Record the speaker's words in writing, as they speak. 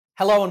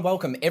Hello and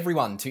welcome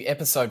everyone to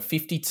episode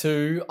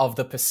 52 of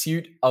the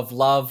Pursuit of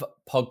Love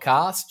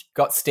podcast.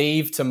 Got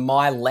Steve to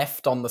my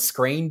left on the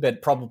screen,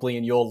 but probably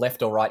in your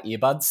left or right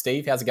earbuds.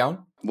 Steve, how's it going?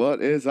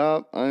 What is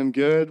up? I'm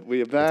good.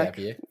 We are back.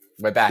 Good to have you.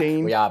 We're back.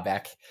 Keen. We are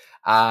back.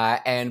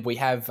 And we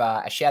have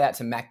a shout out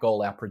to Matt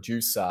Gall, our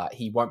producer.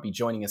 He won't be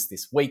joining us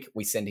this week.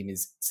 We send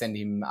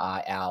him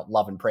our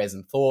love and prayers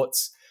and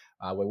thoughts.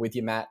 We're with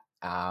you, Matt.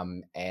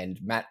 And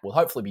Matt will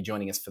hopefully be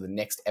joining us for the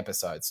next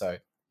episode. So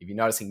if you're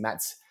noticing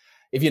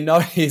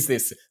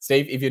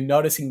Steve, if you're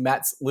noticing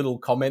Matt's little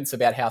comments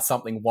about how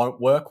something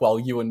won't work while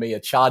you and me are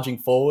charging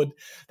forward,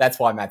 that's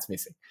why Matt's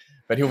missing.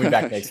 But he'll be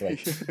back next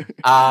week.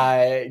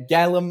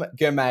 Galem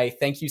Girmay,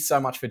 thank you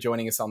so much for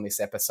joining us on this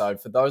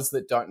episode. For those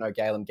that don't know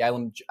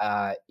Galem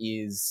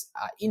is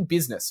in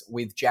business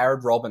with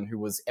Jared Robin, who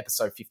was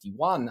episode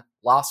 51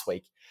 last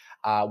week.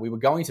 We were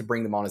going to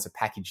bring them on as a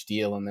package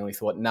deal, and then we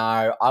thought,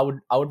 no, I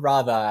would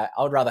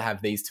rather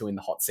have these two in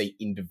the hot seat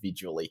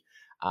individually.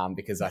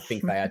 Because I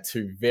think they are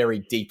two very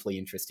deeply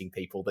interesting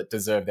people that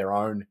deserve their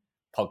own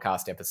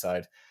podcast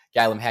episode.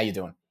 Galem, how you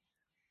doing?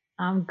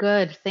 I'm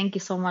good. Thank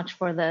you so much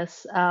for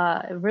this.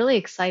 Really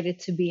excited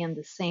to be in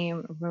the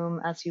same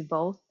room as you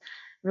both.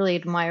 Really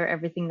admire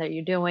everything that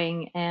you're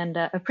doing and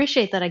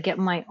appreciate that I get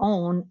my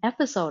own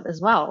episode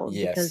as well.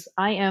 Yes. Because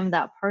I am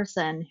that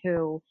person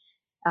who,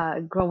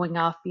 growing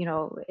up,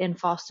 in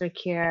foster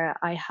care,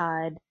 I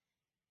had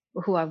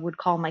who I would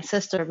call my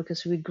sister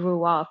because we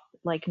grew up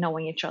like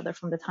knowing each other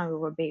from the time we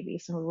were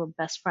babies and we were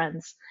best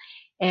friends.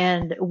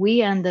 And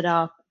we ended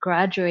up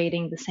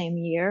graduating the same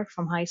year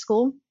from high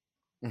school.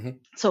 Mm-hmm.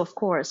 So of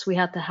course we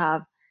had to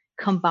have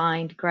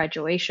combined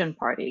graduation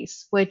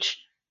parties, which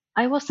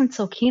I wasn't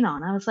so keen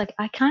on. I was like,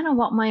 I kind of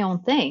want my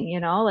own thing,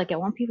 like I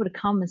want people to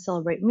come and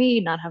celebrate me,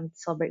 not having to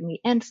celebrate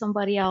me and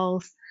somebody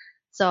else.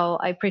 So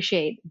I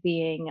appreciate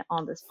being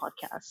on this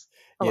podcast.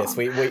 Yes,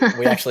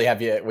 we actually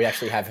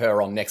have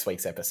her on next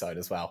week's episode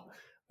as well.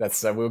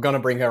 We were going to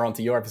bring her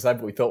onto your episode,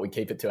 but we thought we'd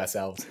keep it to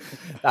ourselves.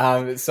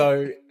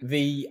 So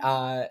the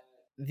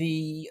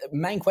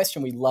main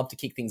question we love to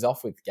kick things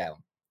off with,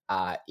 Galem,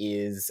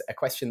 is a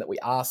question that we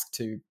ask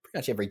to pretty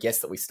much every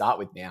guest that we start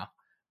with now.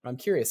 I'm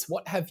curious,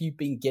 what have you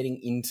been getting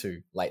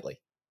into lately?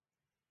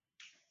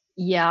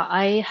 Yeah,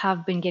 I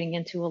have been getting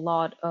into a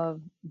lot of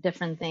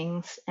different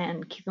things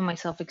and keeping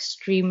myself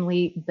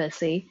extremely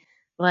busy.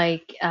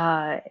 Like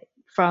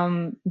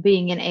from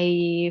being an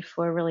AE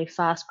for a really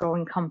fast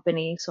growing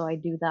company. So I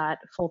do that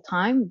full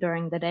time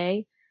during the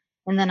day.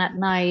 And then at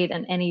night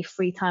and any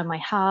free time I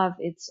have,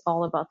 it's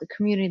all about the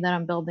community that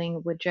I'm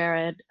building with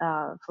Jared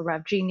for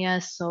Rev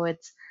Genius. So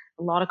it's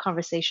a lot of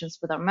conversations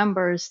with our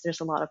members.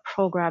 There's a lot of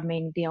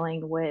programming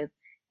dealing with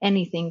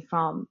anything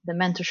from the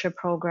mentorship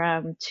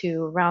program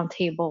to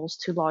roundtables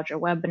to larger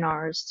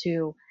webinars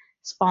to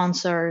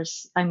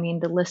sponsors. I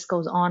mean, the list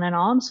goes on and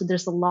on. So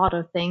there's a lot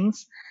of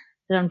things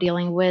that I'm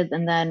dealing with.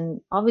 And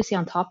then obviously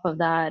on top of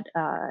that,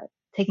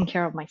 taking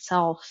care of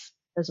myself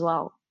as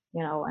well,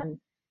 and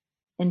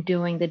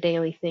doing the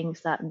daily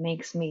things that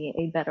makes me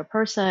a better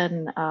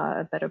person,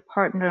 a better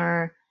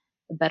partner,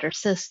 a better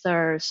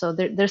sister. So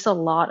there's a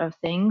lot of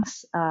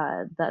things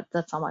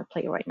that's on my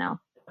plate right now.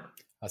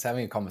 I was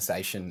having a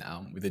conversation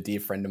with a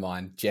dear friend of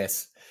mine,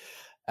 Jess,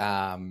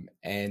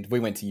 and we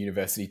went to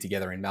university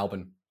together in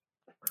Melbourne.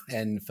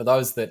 And for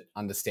those that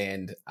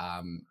understand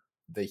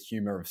the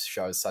humor of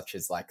shows such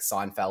as like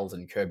Seinfeld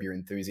and Curb Your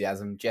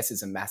Enthusiasm, Jess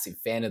is a massive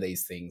fan of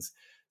these things.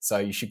 So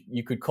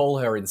you could call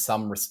her in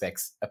some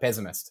respects a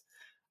pessimist.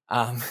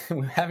 We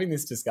were having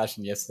this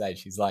discussion yesterday.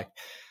 She's like,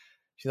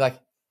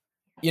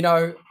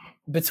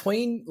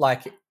 between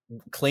like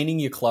cleaning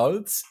your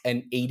clothes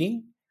and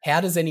eating,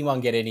 how does anyone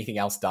get anything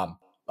else done?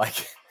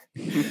 Like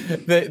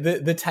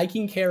the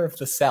taking care of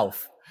the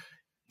self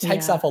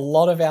takes up a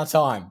lot of our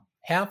time.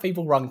 How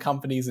people run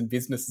companies and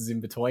businesses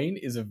in between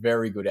is a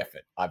very good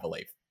effort, I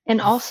believe. And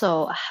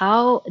also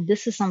how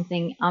this is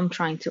something I'm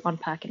trying to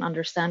unpack and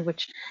understand,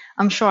 which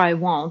I'm sure I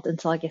won't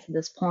until I get to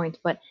this point,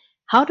 but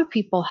how do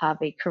people have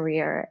a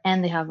career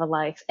and they have a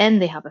life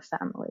and they have a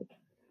family?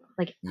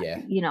 Like,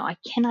 I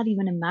cannot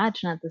even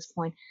imagine at this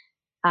point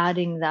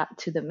adding that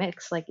to the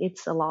mix. Like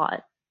it's a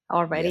lot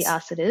already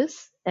as it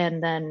is.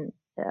 And then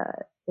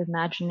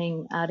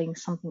imagining adding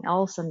something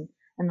else and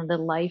another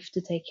life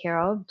to take care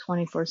of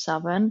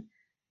 24/7,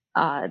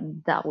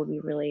 that would be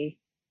really,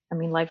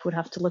 life would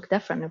have to look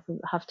different. It would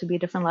have to be a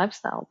different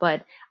lifestyle.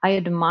 But I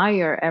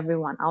admire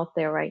everyone out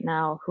there right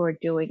now who are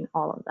doing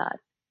all of that,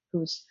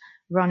 who's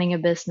running a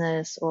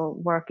business or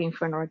working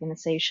for an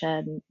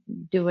organization,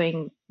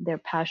 doing their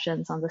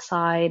passions on the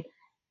side,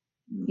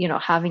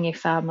 having a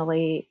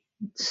family,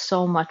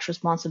 so much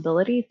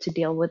responsibility to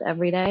deal with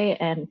every day.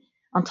 And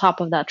on top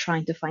of that,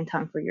 trying to find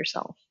time for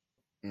yourself.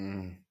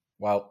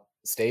 Well,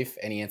 Steve,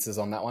 any answers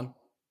on that one?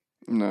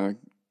 No,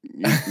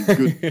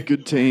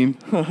 good team.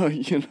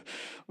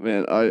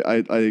 Man,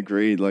 I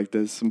agree. Like,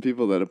 there's some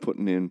people that are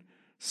putting in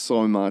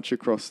so much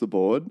across the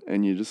board,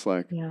 and you're just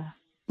like,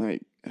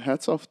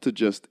 hats off to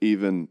just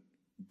even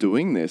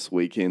doing this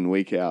week in,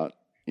 week out.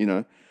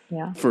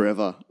 Yeah.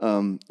 forever.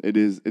 It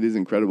is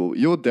incredible.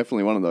 You're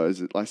definitely one of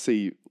those. I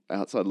see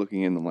outside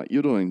looking in. I'm like,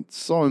 you're doing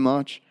so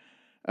much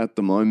at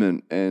the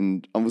moment,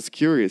 and I was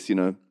curious.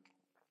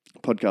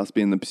 Podcast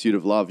being the pursuit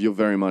of love, you're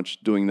very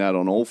much doing that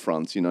on all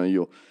fronts.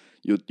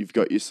 You've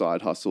got your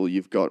side hustle,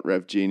 you've got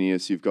Rev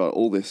Genius, you've got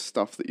all this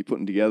stuff that you're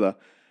putting together.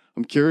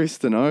 I'm curious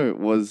to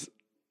know,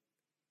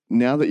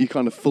 now that you're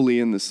kind of fully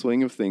in the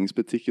swing of things,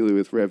 particularly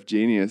with Rev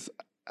Genius,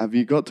 have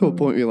you got to a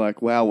point where you're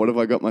like, wow, what have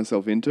I got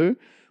myself into?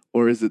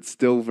 Or is it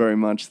still very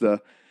much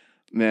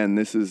man,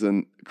 this is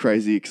a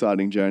crazy,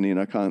 exciting journey and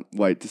I can't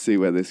wait to see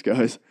where this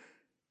goes?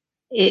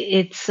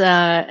 It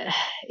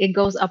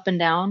goes up and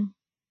down.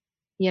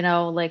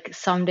 Like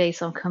some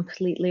days I'm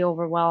completely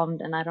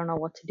overwhelmed and I don't know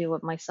what to do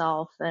with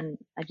myself and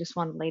I just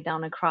want to lay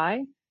down and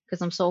cry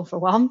because I'm so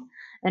overwhelmed.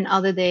 And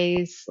other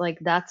days, like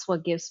that's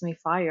what gives me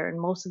fire. And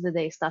most of the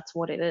days, that's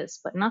what it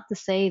is. But not to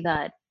say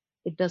that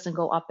it doesn't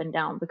go up and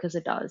down because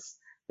it does,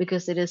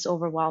 because it is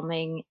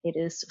overwhelming. It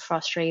is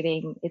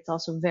frustrating. It's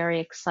also very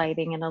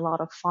exciting and a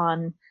lot of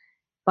fun.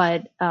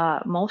 But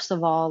most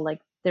of all,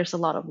 like there's a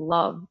lot of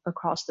love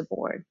across the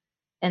board.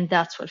 And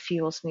that's what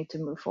fuels me to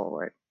move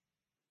forward.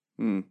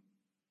 Hmm.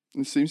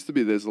 It seems to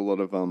be there's a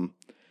lot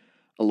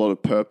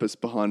of purpose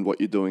behind what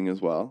you're doing as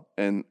well,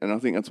 and I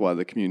think that's why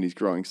the community is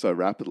growing so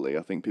rapidly.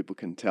 I think people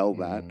can tell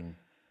that.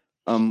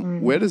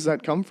 Where does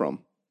that come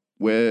from?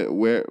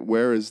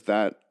 Where is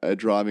that a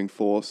driving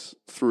force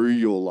through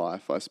your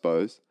life? I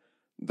suppose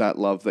that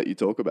love that you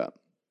talk about.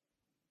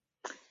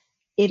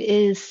 It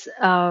is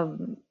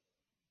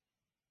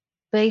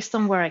based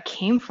on where I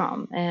came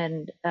from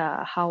and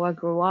how I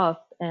grew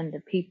up and the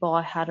people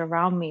I had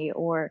around me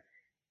or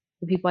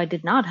the people I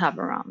did not have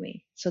around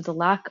me. So the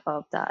lack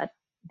of that,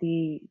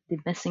 the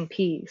missing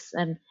piece,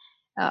 and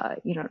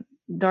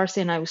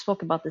Darcy and I we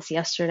spoke about this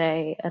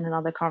yesterday in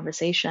another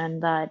conversation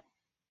that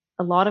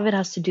a lot of it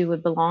has to do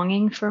with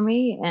belonging for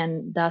me,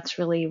 and that's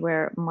really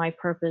where my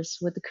purpose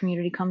with the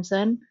community comes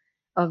in,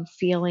 of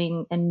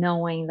feeling and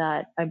knowing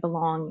that I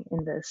belong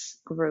in this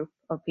group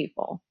of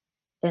people,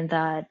 and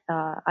that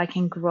I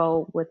can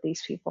grow with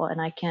these people, and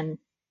I can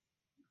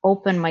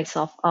open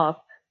myself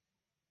up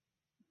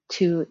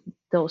to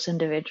those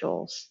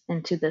individuals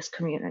and to this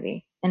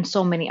community and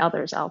so many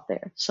others out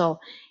there. So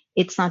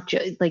it's not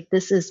just like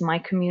this is my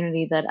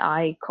community that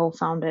I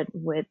co-founded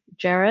with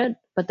Jared,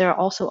 but there are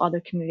also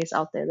other communities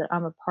out there that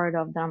I'm a part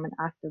of, that I'm an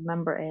active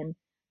member in,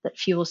 that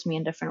fuels me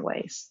in different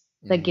ways,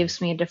 that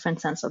gives me a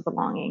different sense of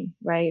belonging,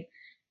 right?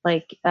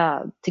 Like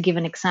to give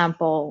an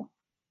example,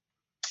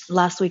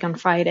 last week on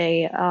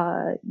Friday,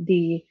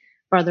 the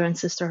Brother and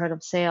Sisterhood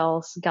of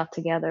Sales got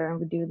together,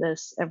 and we do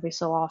this every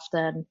so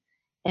often.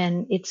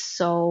 And it's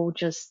so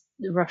just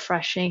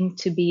refreshing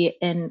to be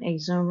in a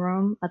Zoom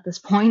room at this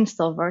point,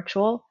 still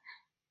virtual,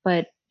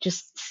 but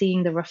just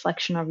seeing the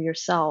reflection of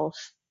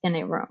yourself in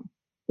a room.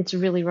 It's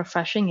really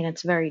refreshing and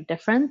it's very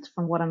different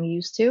from what I'm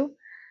used to.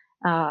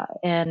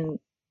 And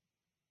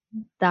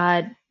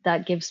that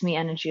gives me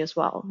energy as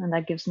well. And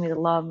that gives me the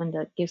love and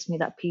that gives me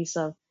that piece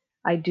of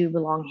I do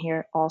belong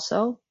here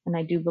also, and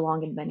I do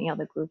belong in many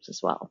other groups as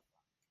well.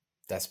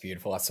 That's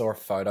beautiful. I saw a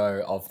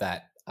photo of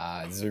that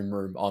Zoom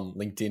room on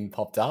LinkedIn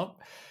popped up,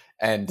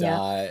 and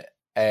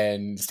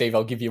Steve,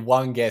 I'll give you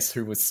one guess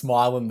who was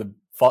smiling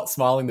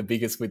the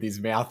biggest with his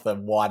mouth the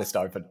widest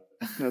open.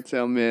 That's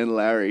our man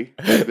Larry.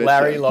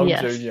 Larry Long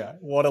Jr.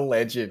 What a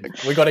legend.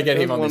 We got to get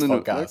him on this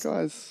podcast. That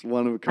guy's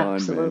one of a kind,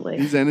 Absolutely.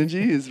 man. His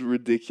energy is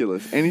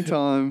ridiculous.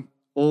 Anytime,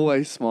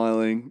 always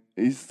smiling.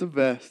 He's the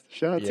best.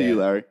 Shout out to you,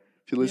 Larry.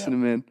 If you're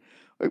listening, man.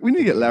 We need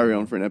to get Larry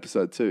on for an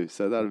episode too.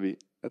 So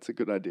that's a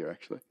good idea,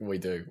 actually. We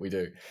do.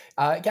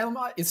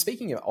 Galem,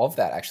 speaking of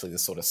that, actually, the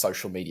sort of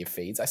social media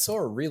feeds, I saw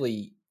a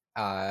really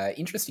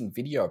interesting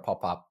video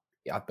pop up.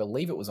 I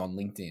believe it was on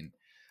LinkedIn,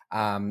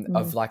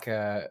 of like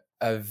a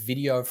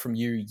video from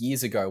you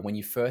years ago when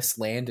you first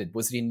landed.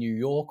 Was it in New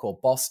York or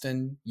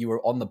Boston? You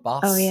were on the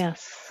bus. Oh,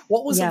 yes.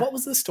 What was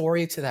the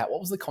story to that?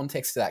 What was the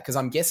context to that? Because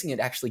I'm guessing it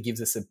actually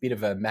gives us a bit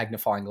of a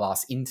magnifying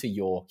glass into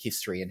your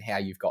history and how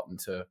you've gotten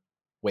to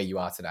where you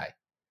are today.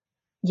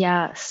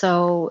 Yeah.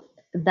 So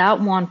that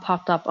one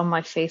popped up on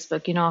my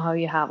Facebook. You know how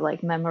you have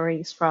like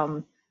memories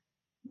from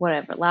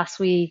whatever, last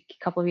week,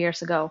 a couple of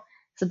years ago.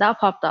 So that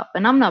popped up,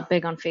 and I'm not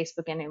big on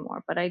Facebook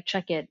anymore, but I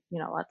check it,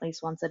 at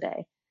least once a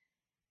day.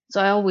 So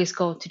I always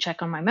go to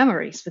check on my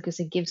memories because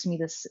it gives me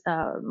this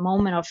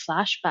moment of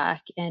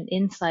flashback and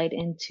insight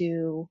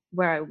into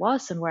where I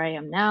was and where I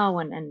am now,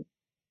 and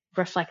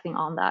reflecting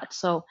on that.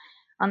 So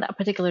on that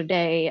particular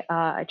day,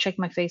 I checked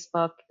my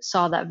Facebook,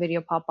 saw that video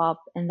pop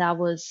up, and that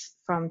was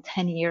from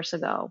 10 years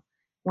ago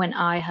when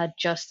I had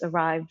just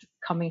arrived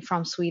coming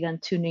from Sweden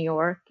to New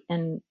York.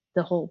 And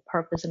the whole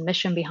purpose and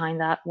mission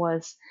behind that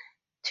was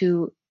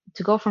to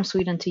go from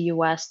Sweden to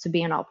US to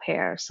be an au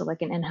pair, so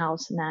like an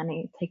in-house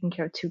nanny taking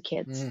care of two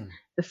kids.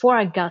 Before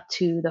I got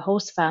to the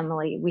host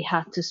family, we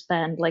had to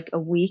spend like a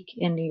week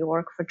in New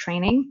York for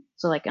training,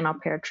 so like an au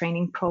pair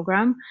training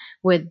program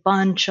with a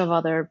bunch of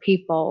other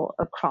people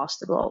across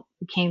the globe.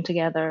 We came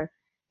together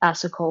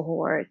as a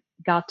cohort,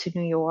 got to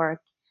New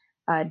York,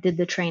 did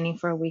the training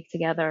for a week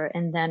together,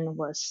 and then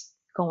was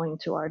going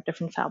to our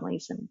different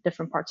families in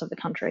different parts of the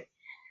country.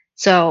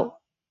 So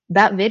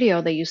that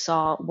video that you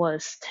saw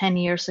was 10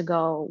 years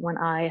ago, when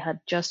I had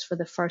just for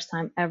the first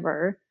time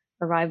ever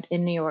arrived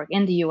in New York,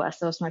 in the US.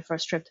 That was my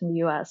first trip to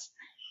the US.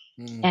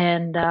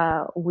 And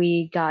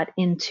we got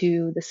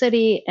into the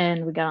city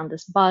and we got on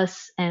this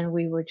bus and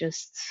we were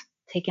just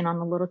taken on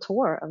a little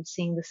tour of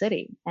seeing the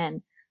city.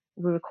 And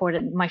we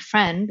recorded, my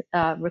friend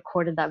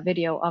recorded that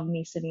video of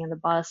me sitting in the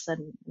bus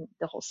and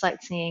the whole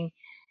sightseeing.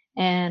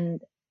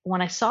 And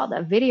when I saw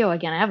that video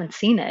again, I haven't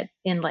seen it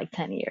in like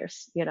 10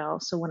 years, you know.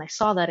 So when I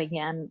saw that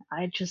again,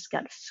 I just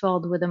got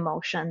filled with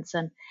emotions.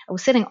 And I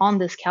was sitting on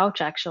this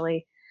couch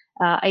actually.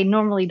 I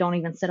normally don't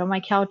even sit on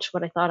my couch,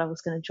 but I thought I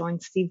was going to join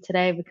Steve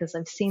today because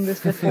I've seen this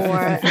before.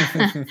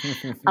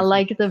 I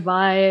like the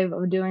vibe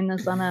of doing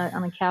this on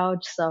a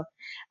couch. So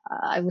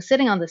I was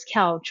sitting on this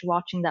couch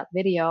watching that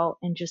video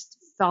and just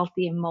felt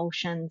the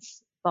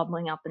emotions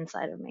bubbling up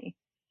inside of me.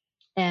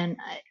 And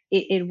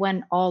it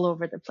went all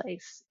over the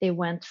place. It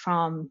went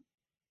from,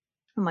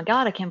 oh my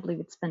God, I can't believe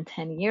it's been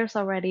 10 years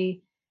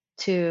already,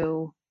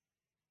 to,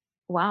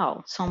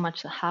 wow, so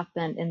much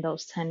happened in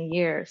those 10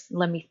 years.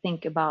 Let me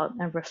think about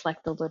and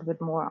reflect a little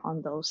bit more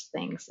on those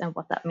things and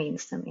what that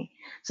means to me.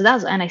 So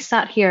and I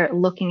sat here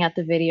looking at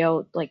the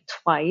video like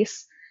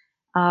twice.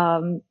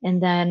 And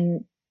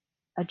then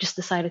I just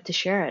decided to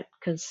share it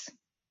because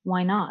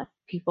why not?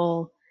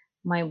 People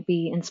might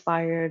be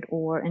inspired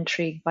or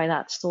intrigued by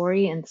that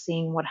story and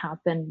seeing what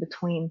happened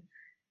between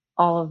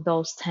all of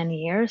those 10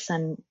 years.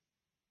 And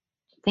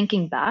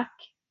thinking back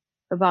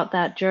about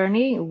that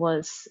journey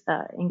was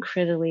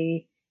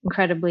incredibly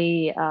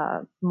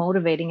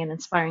motivating and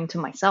inspiring to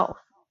myself,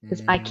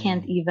 because I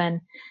can't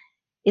even,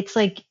 it's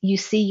like you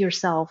see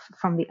yourself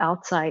from the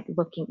outside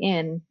looking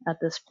in at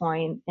this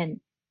point, and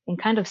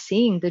kind of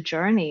seeing the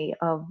journey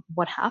of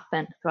what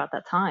happened throughout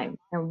that time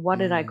and what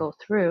did I go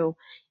through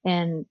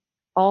and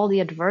all the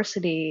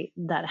adversity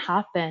that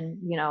happened.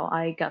 You know,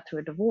 I got through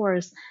a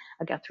divorce,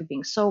 I got through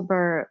being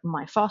sober,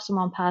 my foster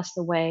mom passed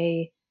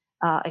away,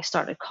 I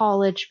started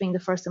college, being the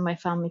first in my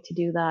family to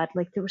do that.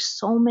 Like there were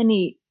so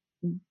many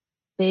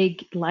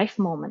big life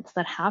moments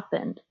that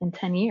happened in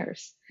 10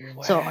 years.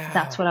 Wow. So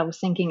that's what I was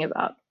thinking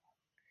about.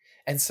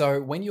 And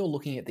so when you're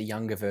looking at the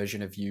younger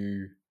version of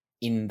you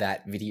in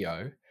that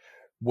video,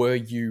 were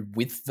you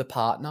with the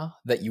partner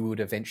that you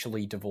would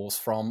eventually divorce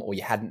from, or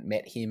you hadn't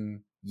met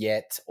him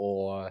yet,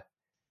 or?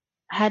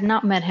 I had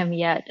not met him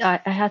yet. I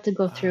had to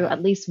go through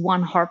at least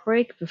one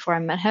heartbreak before I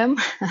met him.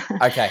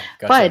 Okay,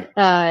 gotcha.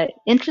 But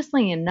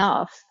interestingly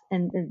enough,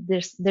 and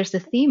there's a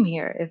theme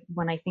here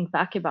when I think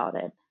back about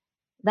it.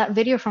 That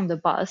video from the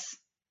bus,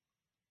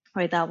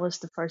 right? That was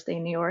the first day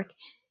in New York.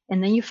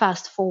 And then you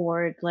fast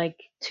forward like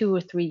 2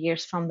 or 3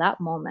 years from that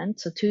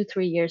moment. So 2,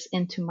 3 years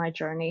into my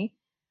journey,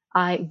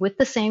 with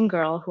the same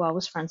girl who I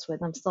was friends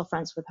with, I'm still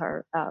friends with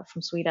her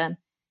from Sweden.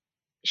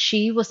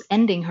 She was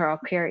ending her au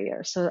pair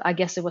year. So I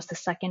guess it was the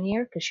second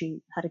year because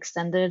she had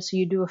extended. So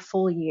you do a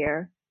full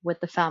year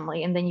with the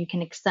family and then you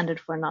can extend it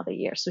for another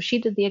year. So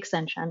she did the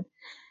extension.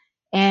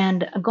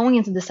 And going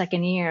into the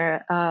second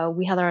year,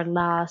 we had our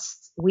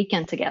last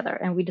weekend together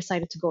and we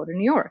decided to go to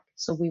New York.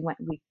 So we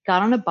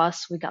got on a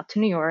bus, we got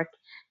to New York.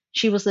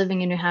 She was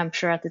living in New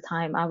Hampshire at the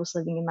time. I was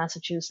living in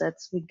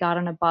Massachusetts. We got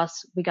on a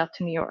bus, we got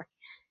to New York.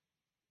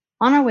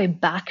 On our way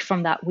back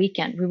from that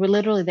weekend, we were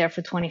literally there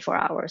for 24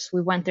 hours.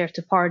 We went there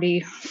to party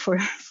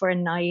for a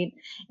night,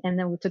 and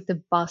then we took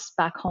the bus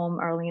back home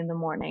early in the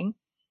morning.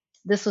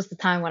 This was the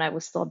time when I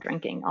was still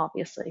drinking,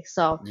 obviously.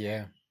 So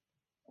yeah,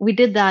 we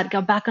did that,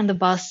 got back on the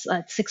bus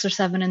at 6 or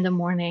 7 in the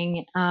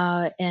morning.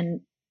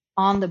 And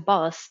on the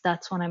bus,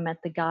 that's when I met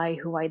the guy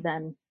who I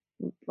then,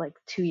 like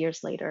 2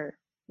 years later,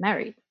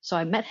 married. So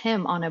I met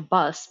him on a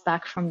bus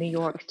back from New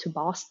York to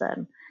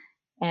Boston.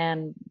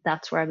 And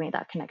that's where I made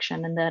that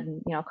connection. And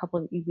then,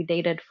 we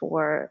dated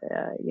for,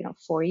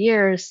 4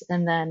 years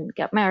and then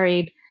got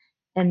married.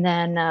 And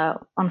then,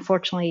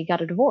 unfortunately got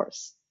a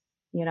divorce,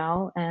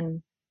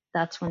 and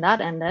that's when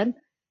that ended.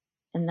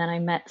 And then I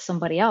met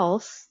somebody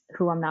else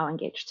who I'm now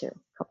engaged to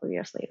a couple of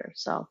years later.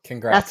 So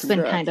congrats. that's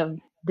been kind of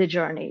the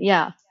journey.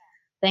 Yeah.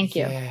 Thank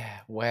you. Yeah,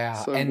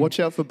 wow. So and watch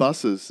out for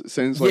buses. It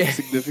seems like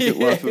significant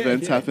life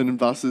events happen in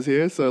buses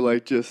here. So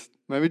like just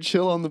maybe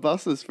chill on the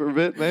buses for a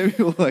bit,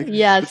 maybe. Or like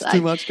Yes, it's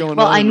too much going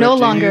well, on. I no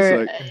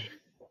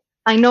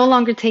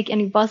longer take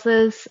any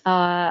buses.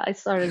 I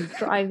started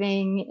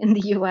driving in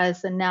the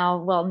US and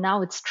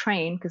now it's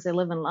train because I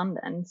live in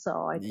London.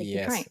 So I take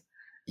the train.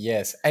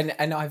 Yes.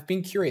 And I've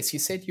been curious. You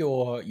said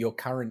your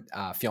current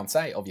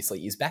fiance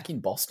obviously is back in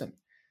Boston.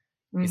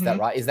 Is that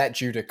right? Is that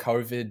due to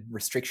COVID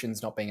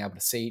restrictions, not being able to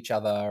see each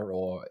other,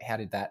 or how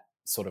did that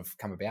sort of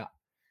come about?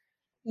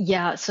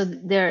 Yeah, so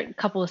there are a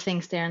couple of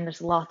things there, and there's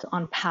a lot to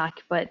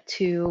unpack. But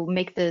to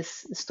make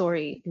this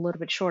story a little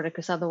bit shorter,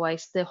 because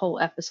otherwise the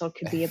whole episode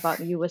could be about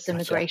US Gotcha.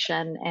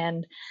 immigration,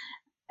 and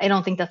I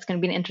don't think that's going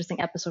to be an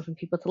interesting episode for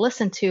people to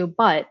listen to.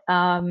 But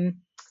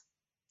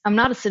I'm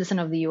not a citizen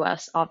of the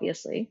US,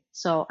 obviously.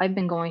 So I've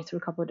been going through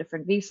a couple of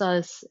different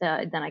visas.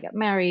 Then I got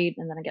married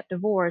and then I got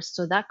divorced.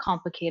 So that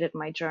complicated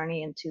my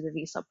journey into the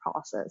visa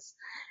process.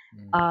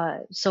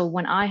 Mm. So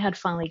when I had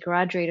finally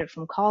graduated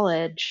from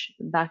college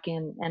back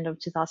in end of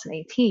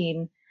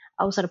 2018,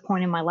 I was at a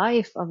point in my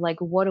life of like,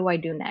 what do I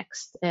do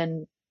next?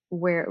 And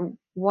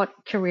what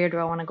career do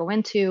I want to go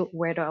into?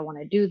 Where do I want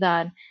to do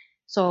that?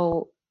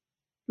 So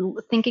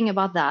thinking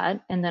about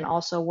that, and then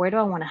also where do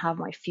I want to have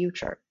my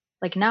future?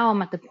 Like now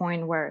I'm at the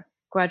point where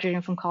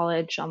graduating from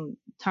college, I'm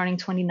turning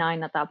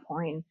 29 at that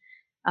point,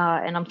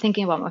 and I'm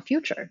thinking about my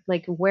future.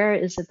 Like where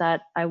is it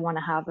that I want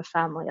to have a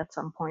family at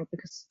some point?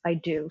 Because I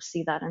do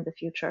see that in the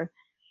future.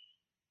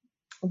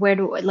 Where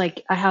do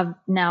like I have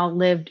now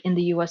lived in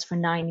the US for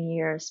 9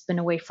 years, been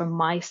away from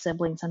my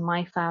siblings and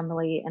my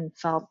family, and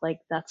felt like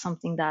that's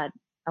something that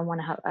I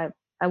want to have.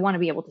 I want to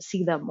be able to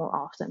see them more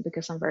often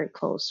because I'm very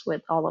close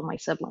with all of my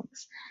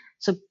siblings.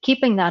 So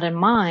keeping that in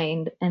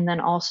mind, and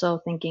then also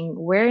thinking,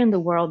 where in the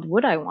world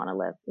would I want to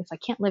live? If I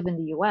can't live in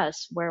the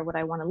US, where would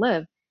I want to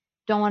live?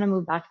 Don't want to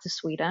move back to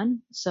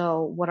Sweden.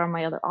 So what are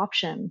my other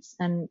options?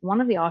 And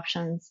one of the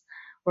options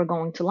were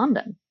going to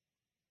London.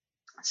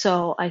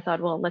 So I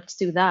thought, well, let's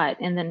do that.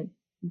 And then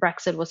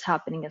Brexit was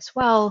happening as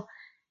well.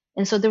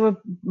 And so there were a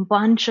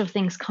bunch of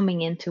things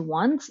coming into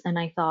once. And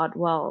I thought,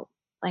 well,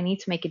 I need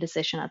to make a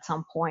decision at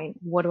some point.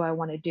 What do I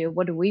want to do?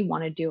 What do we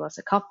want to do as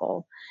a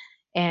couple?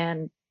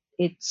 And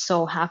it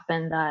so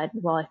happened that,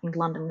 well, I think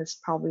London is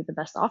probably the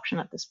best option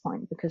at this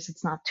point because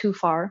it's not too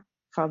far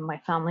from my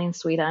family in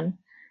Sweden.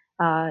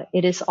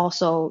 It is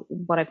also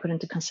what I put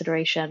into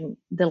consideration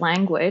the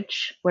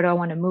language. Where do I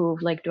want to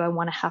move? Like, do I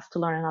want to have to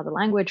learn another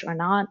language or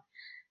not?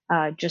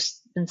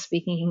 Just been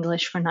speaking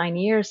English for 9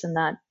 years, and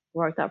that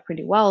worked out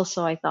pretty well.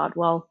 So I thought,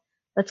 well,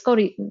 let's go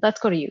to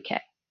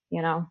UK.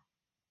 You know.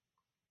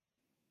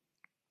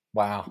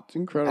 Wow. It's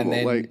And incredible.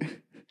 then Like, go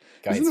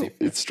ahead, isn't it?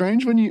 Steve. It's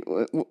strange when you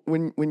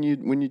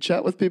when you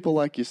chat with people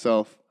like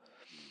yourself.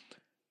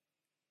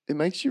 It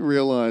makes you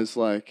realize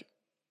like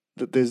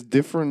that there's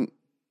different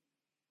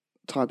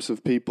types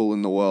of people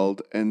in the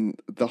world, and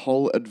the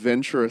whole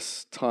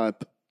adventurous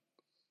type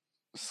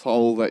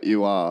soul that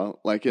you are,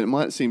 like it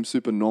might seem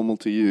super normal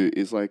to you,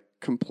 is like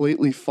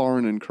completely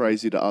foreign and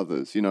crazy to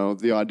others. You know,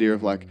 the idea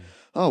of like, Mm.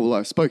 oh, well,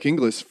 I spoke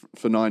English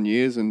for 9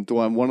 years, and do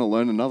I want to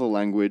learn another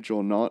language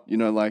or not? You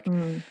know, like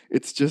Mm,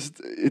 it's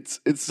just,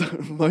 it's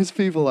most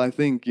people, I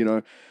think,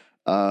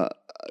 uh,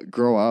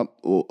 grow up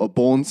or are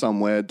born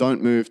somewhere,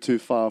 don't move too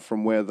far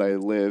from where they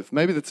live.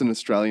 Maybe that's an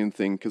Australian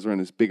thing because we're in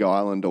this big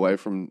island away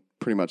from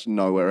pretty much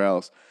nowhere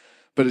else.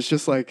 But it's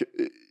just like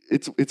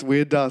it's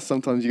weird.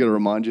 Sometimes you got to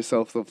remind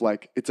yourself of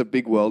like it's a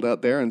big world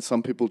out there, and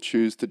some people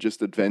choose to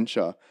just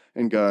adventure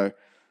and go.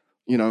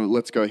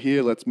 Let's go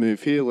here, let's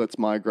move here, let's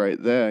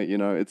migrate there.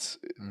 It's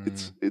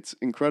it's Mm. it's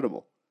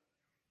incredible.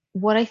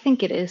 what I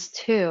think it is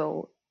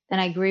too, and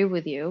I agree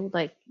with you.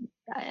 Like,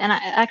 and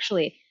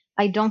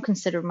I don't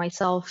consider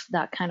myself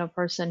that kind of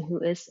person who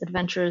is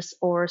adventurous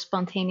or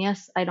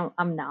spontaneous.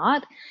 I'm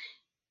not.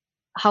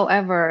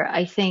 However,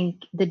 I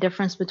think the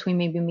difference between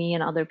maybe me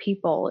and other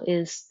people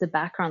is the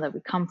background that we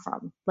come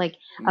from. Like,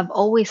 Mm. I've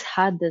always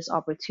had this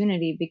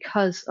opportunity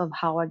because of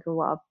how I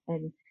grew up.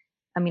 And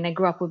I mean, I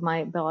grew up with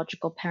my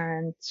biological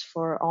parents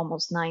for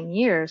almost 9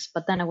 years,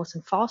 but then I was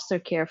in foster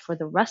care for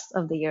the rest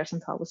of the years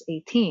until I was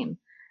 18.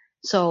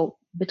 So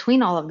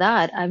between all of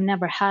that, I've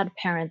never had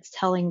parents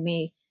telling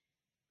me,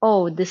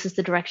 oh, this is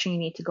the direction you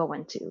need to go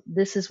into.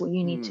 This is what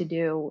you need to Mm.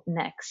 do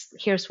next.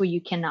 Here's where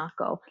you cannot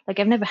go. Like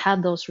I've never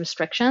had those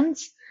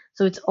restrictions.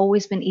 So it's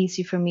always been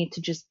easy for me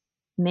to just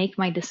make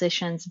my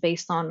decisions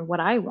based on what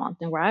I want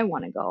and where I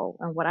want to go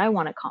and what I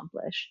want to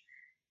accomplish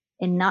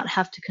and not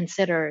have to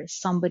consider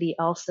somebody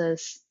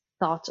else's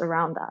thoughts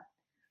around that.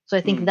 So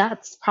I think Mm.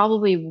 that's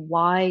probably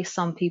why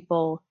some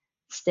people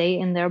stay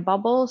in their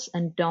bubbles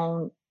and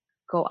don't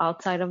go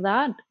outside of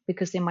that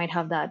because they might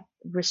have that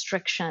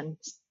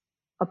restrictions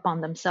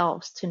upon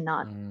themselves to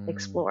not Mm.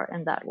 explore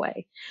in that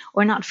way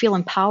or not feel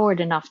empowered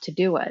enough to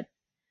do it.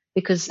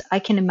 Because I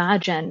can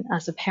imagine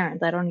as a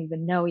parent, I don't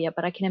even know yet,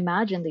 but I can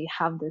imagine that you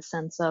have this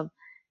sense of,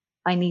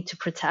 I need to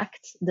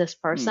protect this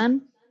Mm.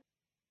 person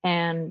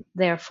and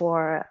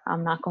therefore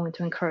I'm not going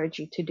to encourage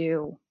you to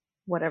do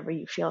whatever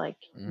you feel like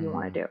you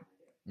want Mm. to do.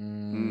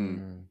 Mm.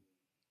 Mm.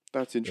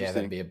 That's Yeah, that'd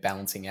interesting. be a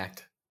balancing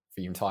act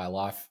for your entire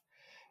life.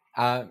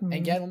 And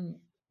Mm.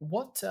 Galen,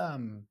 what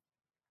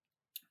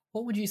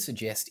would you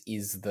suggest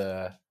is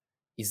the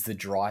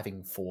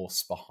driving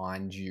force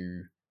behind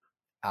you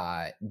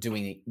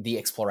doing the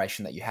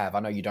exploration that you have? I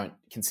know you don't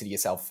consider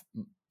yourself,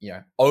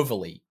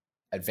 overly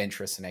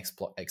adventurous and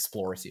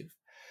explorative,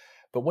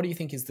 but what do you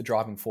think is the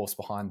driving force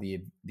behind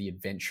the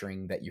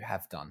adventuring that you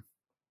have done?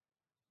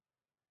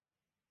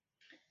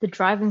 The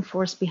driving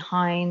force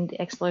behind the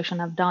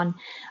exploration I've done,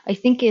 I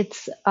think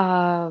it's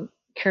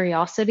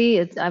curiosity.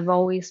 I've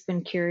always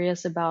been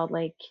curious about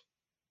like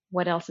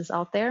what else is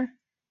out there.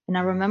 And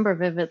I Mm. remember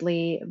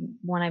vividly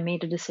when I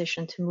made a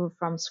decision to move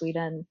from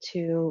Sweden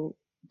to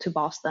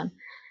Boston.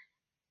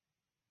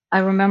 I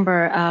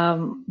remember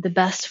the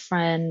best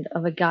friend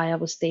of a guy I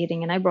was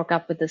dating, and I broke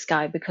up with this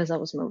guy because I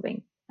was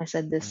moving. I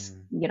said, this,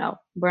 Mm,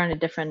 we're in a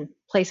different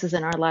places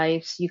in our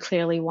lives. You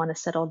clearly want to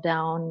settle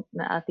down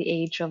at the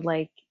age of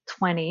like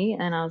 20.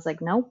 And I was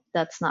like, nope,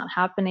 that's not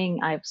happening.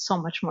 I have so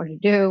much more to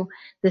do.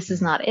 This is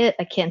mm, not it.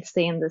 I can't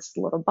stay in this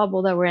little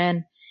bubble that we're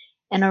in.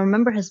 And I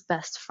remember his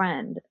best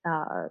friend,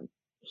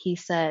 he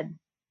said,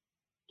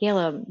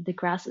 Galem, the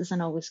grass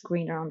isn't always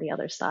greener on the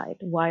other side.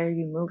 Why are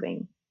you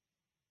moving?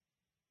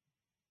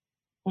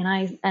 And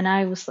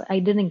I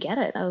didn't get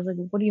it. I was like,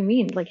 what do you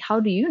mean? Like, how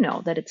do you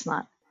know that it's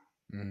not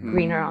mm,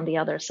 greener on Mm. the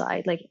other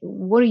side? Like,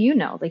 what do you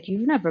know? Like,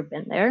 you've never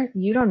been there.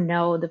 You don't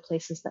know the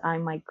places that I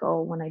might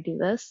go when I do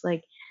this.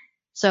 Like,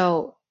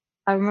 so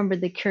I remember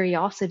the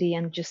curiosity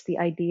and just the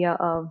idea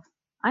of,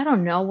 I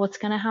don't know what's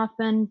gonna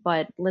happen,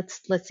 but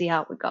let's see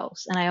how it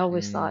goes. And I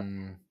always thought,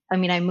 mm, I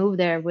mean, I moved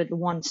there with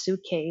one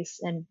suitcase,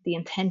 and the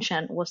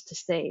intention was to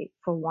stay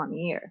for 1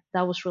 year.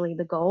 That was really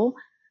the goal.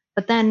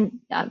 But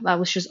then I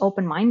was just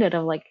open minded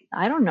of like,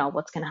 I don't know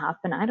what's going to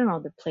happen. I don't know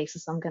the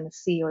places I'm going to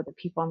see or the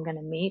people I'm going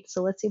to meet.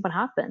 So let's see what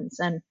happens.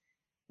 And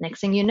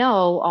next thing you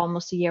know,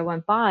 almost a year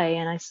went by,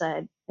 and I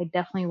said, I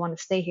definitely want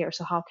to stay here.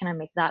 So how can I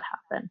make that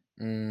happen?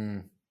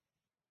 mm.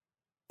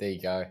 There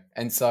you go.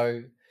 And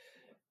so,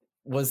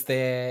 was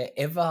there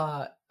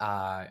ever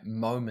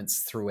moments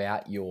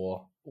throughout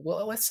your,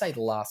 well, let's say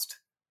the last,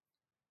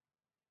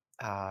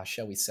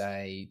 shall we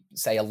say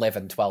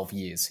 11, 12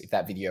 years, if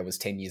that video was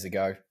 10 years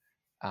ago,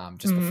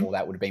 just Hmm. before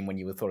that would have been when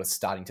you were sort of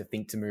starting to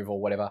think to move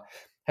or whatever.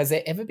 Has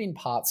there ever been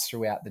parts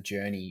throughout the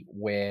journey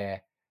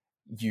where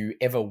you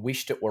ever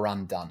wished it were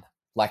undone?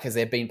 Like, has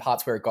there been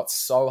parts where it got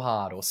so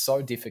hard or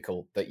so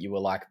difficult that you were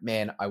like,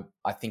 man,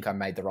 I think I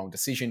made the wrong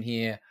decision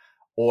here?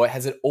 Or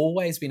has it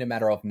always been a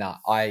matter of, nah,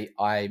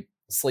 I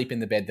sleep in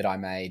the bed that I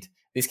made.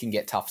 This can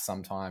get tough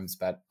sometimes,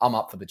 but I'm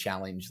up for the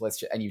challenge.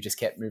 And you just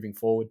kept moving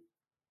forward.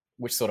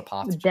 Which sort of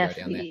path did you go down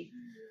there? Definitely.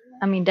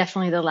 I mean,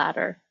 definitely the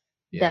latter.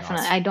 Yeah,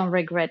 Definitely. nice. I don't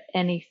regret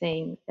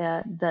anything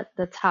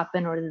that's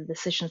happened or the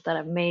decisions that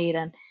I've made.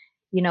 And,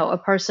 a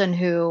person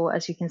who,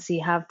 as you can see,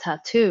 have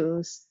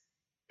tattoos,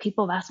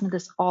 people have asked me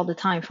this all the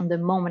time from the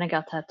moment I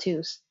got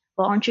tattoos.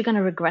 Well, aren't you going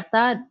to regret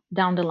that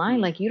down the line?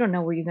 Mm. Like, you don't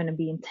know where you're going to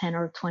be in 10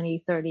 or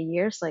 20, 30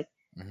 years. Like,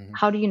 Hmm.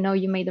 how do you know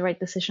you made the right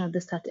decision of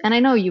this tattoo? And I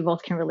know you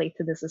both can relate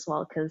to this as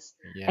well, because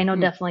I Yeah. know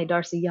Mm. definitely,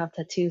 Darcy, you have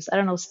tattoos. I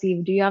don't know,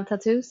 Steve, do you have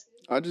tattoos?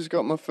 I just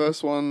got my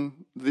first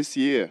one this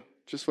year.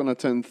 Just when I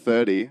turned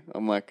 30,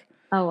 I'm like,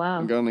 Oh, I'm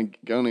wow. going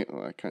to,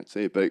 well, I can't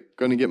see it, but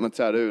going to get my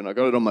tattoo, and I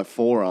got it on my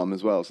forearm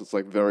as well. So it's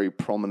like very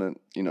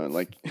prominent,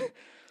 like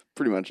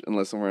pretty much,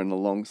 unless I'm wearing a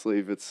long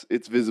sleeve, it's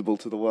visible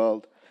to the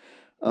world.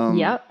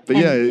 Yeah. But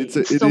yeah, And it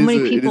so is many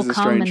it people is a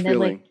come strange and they're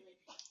like, feeling.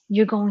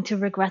 you're going to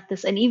regret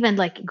this. And even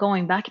like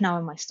going back now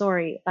in my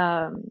story,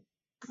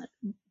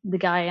 the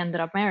guy I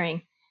ended up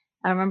marrying,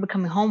 I remember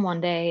coming home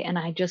one day and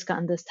I had just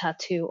gotten this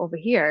tattoo over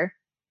here,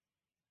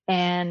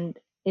 and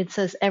it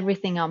says,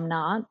 everything I'm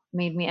not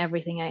made me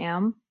everything I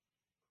am.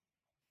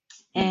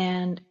 Mm.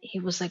 And he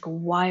was like,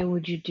 why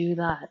would you do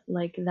that?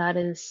 Like, that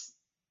is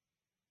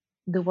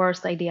the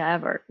worst idea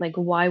ever. Like,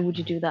 why would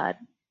you do that?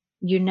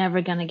 You're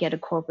never going to get a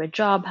corporate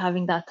job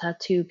having that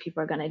tattoo.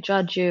 People are going to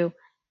judge you.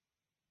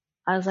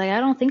 I was like, I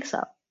don't think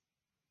so.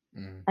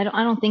 Mm,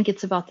 I don't think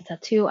it's about the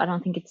tattoo. I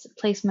don't think it's the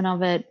placement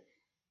of it.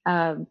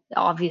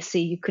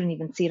 Obviously, you couldn't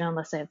even see it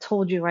unless I have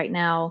told you right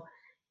now.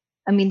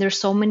 I mean, there's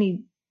so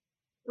many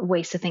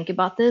ways to think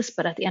about this,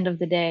 but at the end of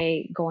the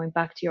day, going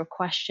back to your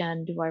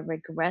question, do I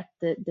regret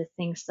the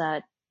things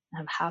that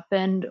have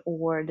happened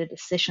or the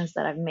decisions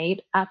that I've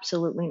made?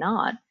 Absolutely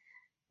not.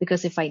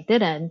 Because if I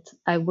didn't,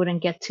 I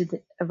wouldn't get to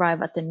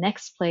arrive at the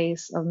next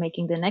place of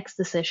making the next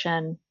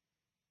decision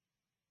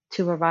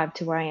to arrive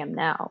to where I am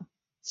now.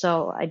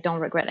 So I don't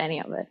regret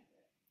any of it.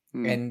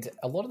 Mm. And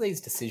a lot of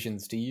these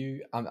decisions,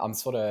 I'm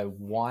sort of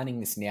winding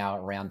this now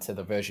around to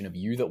the version of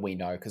you that we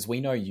know, because we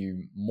know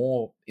you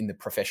more in the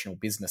professional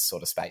business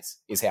sort of space,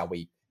 is how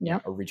we,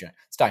 Yep. originate.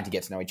 Starting to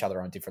get to know each other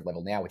on a different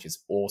level now, which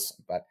is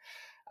awesome. But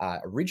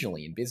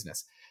originally in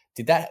business,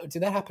 did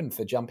that happen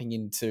for jumping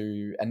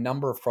into a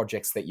number of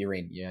projects that you're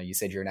in? You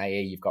said you're in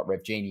AE, you've got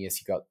Rev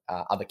Genius, you've got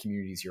other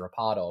communities you're a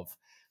part of.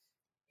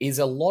 Is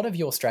a lot of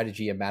your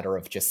strategy a matter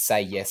of just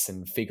say yes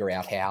and figure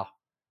out how?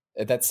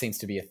 That seems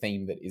to be a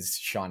theme that is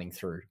shining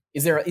through.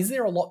 Is there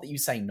a lot that you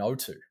say no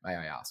to, may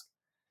I ask?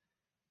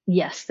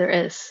 Yes, there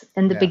is.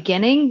 In the Yeah.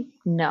 beginning,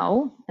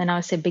 no. And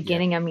I say Yeah.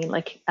 beginning, I mean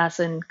like as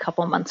in a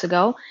couple months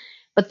ago.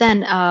 But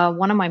then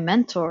one of my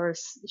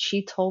mentors,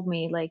 she told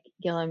me like,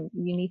 Gilliam,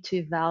 you need to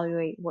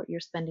evaluate what you're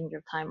spending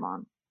your time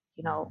on.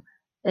 You Mm, know,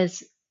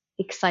 as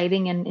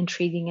exciting and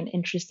intriguing and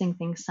interesting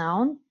things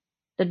sound,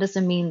 that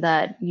doesn't mean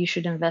that you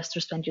should invest or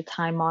spend your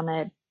time on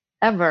it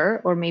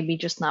ever, or maybe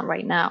just not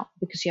right now,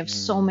 because you have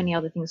so mm, many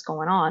other things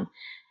going on.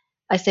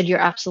 I said, you're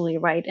absolutely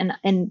right.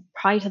 And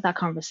prior to that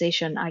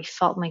conversation, I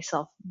felt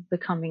myself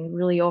becoming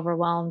really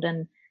overwhelmed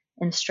and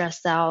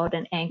stressed out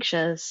and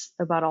anxious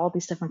about all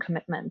these different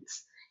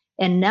commitments.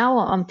 And now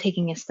I'm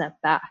taking a step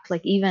back.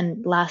 Like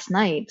even last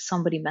night,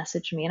 somebody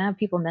messaged me, and I have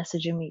people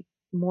messaging me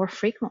more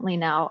frequently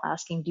now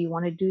asking, do you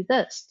want to do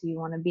this? Do you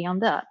want to be on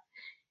that?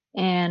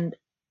 And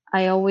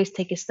I always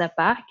take a step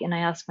back and I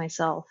ask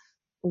myself,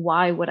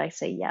 why would I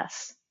say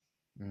yes?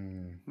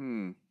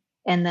 Hmm.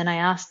 And then I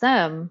ask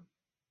them,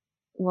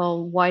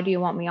 well, why do you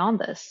want me on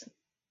this?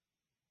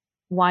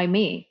 Why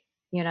me?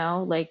 You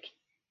know, like,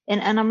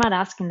 and I'm not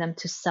asking them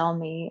to sell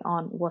me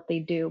on what they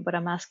do, but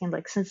I'm asking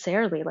like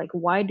sincerely, like,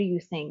 why do you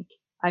think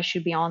I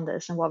should be on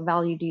this? And what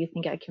value do you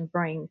think I can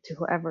bring to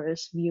whoever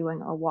is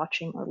viewing or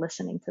watching or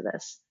listening to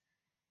this?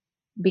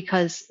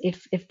 Because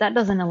if that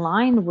doesn't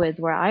align with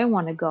where I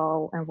want to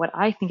go and what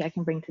I think I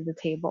can bring to the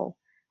table,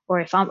 or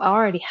if I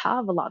already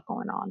have a lot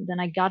going on, then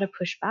I got to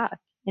push back.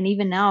 And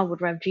even now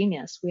with Rev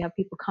Genius, we have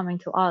people coming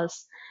to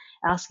us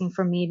asking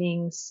for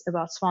meetings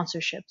about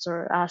sponsorships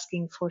or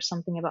asking for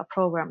something about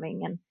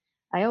programming. And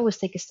I always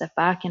take a step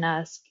back and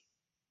ask,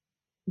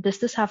 does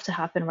this have to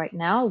happen right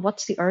now?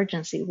 What's the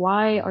urgency?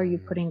 Why are you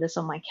putting this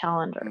on my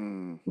calendar?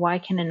 Hmm. Why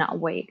can it not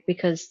wait?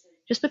 Because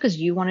just because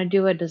you want to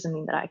do it doesn't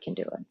mean that I can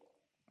do it.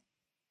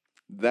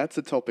 That's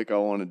a topic I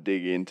want to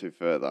dig into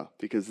further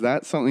because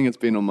that's something that's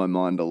been on my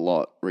mind a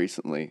lot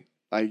recently.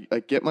 I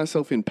get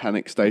myself in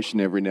panic station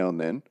every now and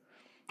then.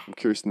 I'm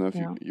curious to know if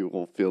Yeah. you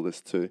all feel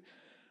this too,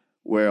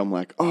 where I'm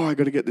like, oh, I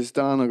got to get this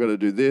done. I got to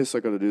do this.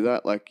 I got to do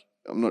that. Like,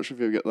 I'm not sure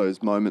if you get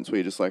those moments where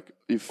you just like,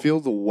 you feel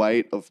the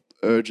weight of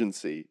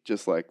urgency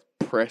just like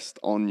pressed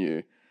on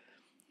you.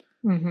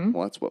 Mm-hmm.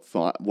 Well, that's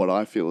what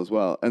I feel as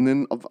well. And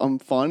then I'm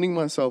finding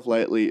myself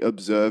lately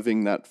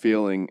observing that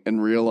feeling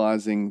and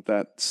realizing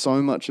that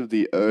so much of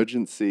the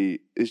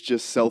urgency is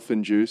just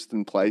self-induced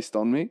and placed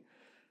on me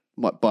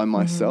by Mm-hmm.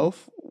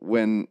 myself.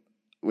 When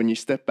you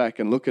step back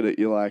and look at it,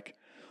 you're like,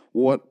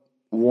 what?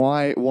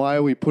 Why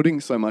are we putting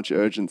so much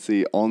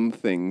urgency on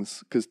things?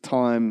 Because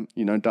time,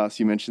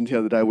 Darcy, you mentioned the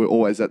other day, we're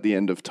always at the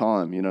end of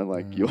time.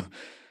 Like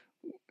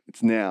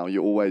it's now,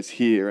 you're always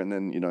here, and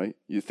then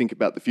you think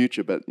about the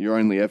future, but you're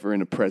only ever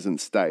in a present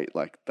state.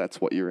 Like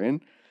that's what you're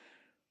in.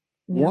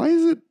 Yeah. Why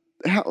is it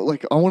how,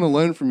 like, I want to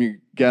learn from you,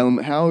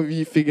 Galem, how have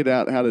you figured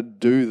out how to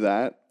do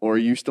that? Or are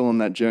you still on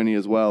that journey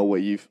as well where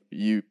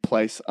you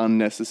place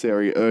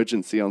unnecessary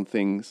urgency on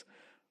things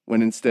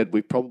when instead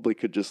we probably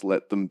could just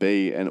let them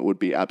be and it would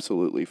be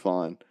absolutely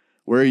fine?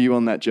 Where are you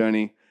on that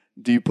journey?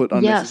 Do you put Yeah,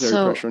 unnecessary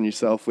so pressure on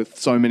yourself with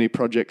so many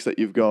projects that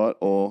you've got,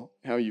 or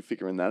how are you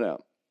figuring that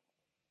out?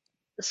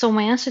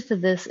 my answer to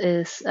this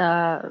is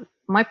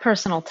my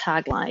personal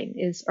tagline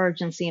is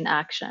urgency in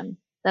action.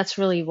 That's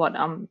really what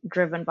I'm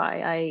driven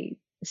by.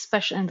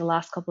 Especially in the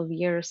last couple of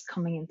years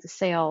coming into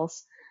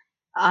sales,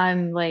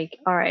 I'm like,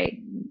 all right,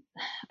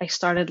 I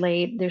started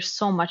late. There's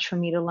so much for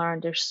me to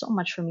learn. There's so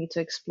much for me to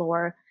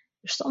explore.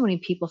 There's so many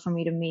people for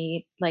me to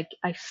meet. Like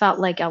I felt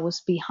like I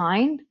was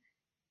behind,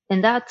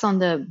 and that's on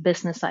the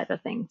business side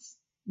of things.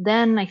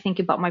 Then I think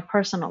about my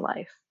personal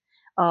life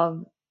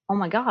of, oh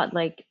my God,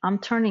 like I'm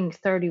turning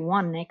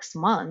 31 next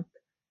month.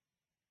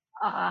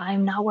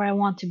 I'm not where I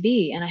want to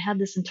be. And I had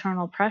this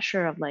internal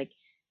pressure of like,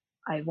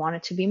 I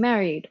wanted to be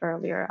married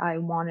earlier. I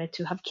wanted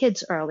to have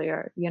kids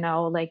earlier,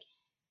 like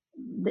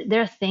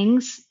there are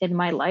things in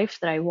my life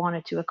that I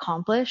wanted to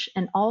accomplish,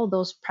 and all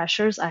those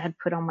pressures I had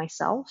put on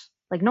myself.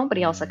 Like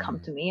nobody else had come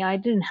to me. I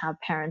didn't have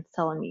parents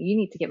telling me, you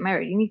need to get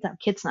married, you need to have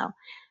kids now.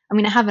 I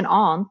mean, I have an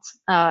aunt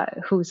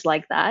who's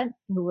like that,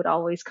 who would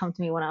always come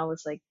to me when I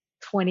was like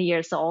 20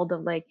 years old,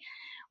 of like,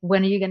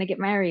 when are you going to get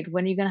married?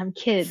 When are you going to have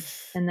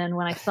kids? And then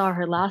when I saw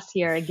her last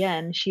year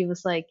again, she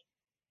was like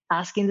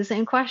asking the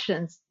same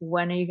questions.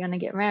 When are you going to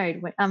get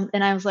married?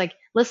 And I was like,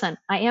 listen,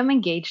 I am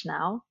engaged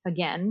now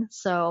again.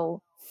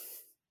 So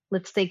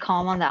let's stay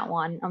calm on that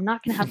one. I'm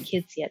not going to have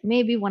kids yet.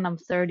 Maybe when I'm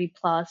 30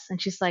 plus.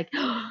 And she's like,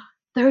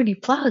 30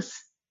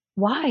 plus?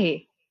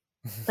 Why?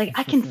 Like,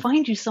 I can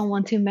find you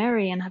someone to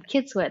marry and have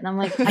kids with. And I'm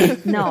like, I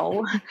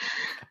know.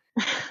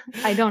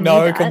 I don't need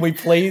No, can that. we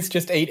please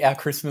just eat our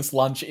Christmas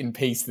lunch in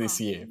peace this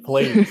year,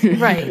 please?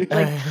 Right.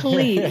 Like,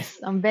 please,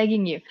 I'm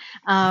begging you.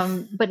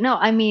 But no,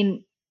 I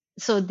mean,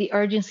 so the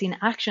urgency and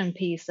action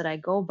piece that I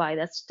go by,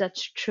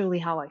 that's truly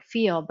how I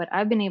feel. But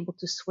I've been able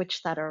to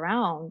switch that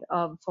around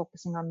of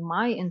focusing on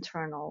my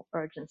internal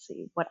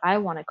urgency, what I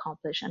want to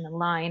accomplish, and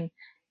align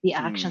the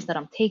actions that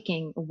I'm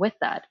taking with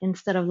that,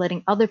 instead of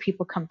letting other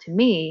people come to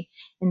me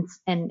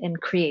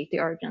and create the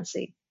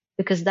urgency.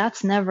 Because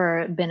that's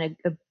never been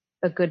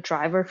a good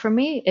driver for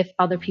me. If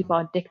other people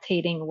are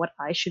dictating what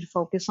I should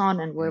focus on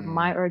and where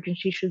my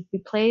urgency should be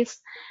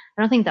placed,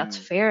 I don't think that's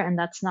fair, and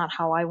that's not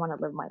how I want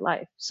to live my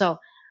life. So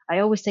I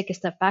always take a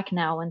step back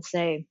now and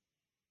say,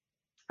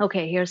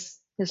 okay, here's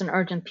an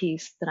urgent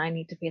piece that I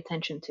need to pay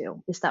attention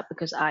to. Is that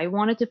because I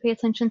wanted to pay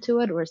attention to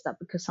it, or is that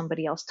because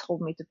somebody else told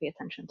me to pay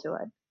attention to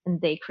it and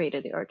they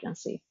created the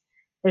urgency?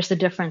 There's a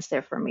difference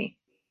there for me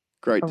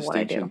Great of what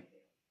I do. distinction.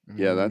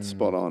 Yeah, that's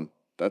spot on.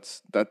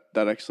 That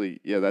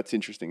actually, yeah, that's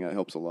interesting. That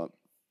helps a lot.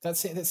 That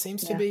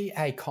seems to Yeah. be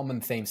a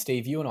common theme.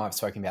 Steve, you and I have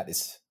spoken about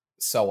this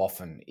so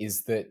often,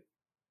 is that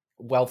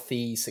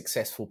wealthy,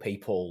 successful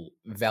people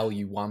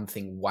value one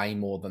thing way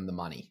more than the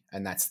money,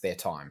 and that's their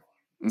time.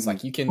 It's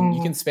like you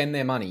can spend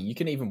their money, you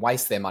can even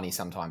waste their money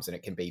sometimes and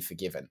it can be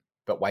forgiven,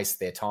 but waste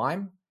their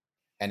time,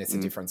 and it's a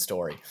different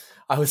story.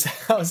 I was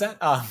at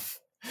I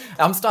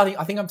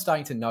think I'm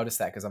starting to notice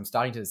that because I'm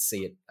starting to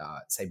see it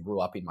say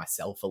brew up in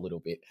myself a little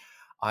bit.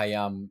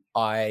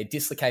 I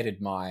dislocated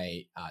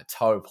my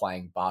toe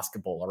playing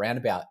basketball around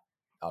about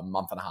a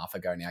month and a half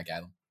ago now,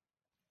 Galen.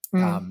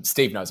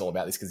 Steve knows all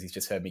about this because he's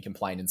just heard me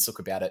complain and sook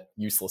about it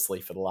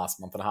uselessly for the last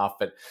month and a half.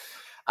 But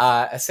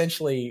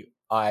essentially,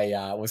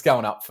 I was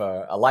going up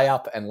for a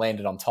layup and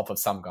landed on top of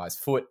some guy's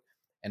foot,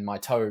 and my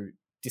toe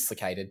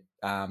dislocated.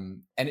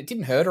 And it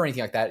didn't hurt or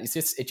anything like that.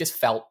 It just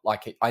felt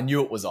like I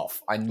knew it was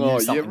off. I knew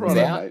something was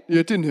out. Mate. Yeah,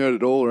 it didn't hurt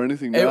at all or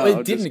anything.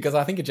 It didn't, because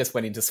I think it just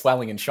went into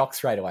swelling and shock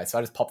straight away. So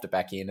I just popped it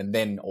back in, and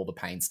then all the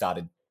pain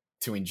started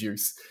to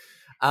induce.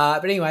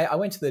 But anyway, I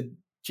went to the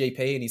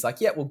GP and he's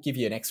like, yeah, we'll give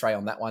you an x-ray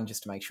on that one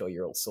just to make sure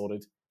you're all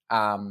sorted.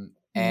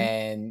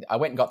 And I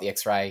went and got the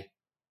x-ray.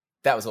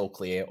 That was all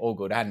clear, all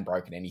good. I hadn't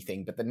broken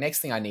anything. But the next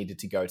thing I needed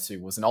to go to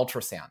was an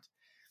ultrasound.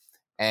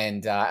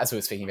 And as we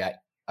were speaking about,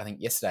 I think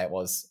yesterday it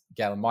was,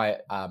 Galen, my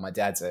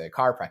dad's a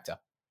chiropractor.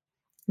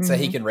 So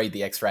he can read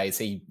the x-rays.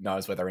 He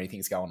knows whether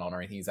anything's going on or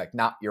anything. He's like,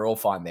 nah, you're all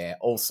fine there,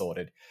 all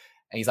sorted.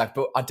 And he's like,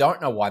 but I don't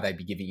know why they'd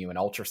be giving you an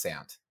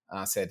ultrasound. And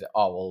I said,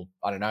 oh, well,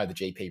 I don't know. The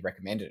GP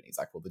recommended it. He's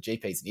like, well, the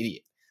GP's an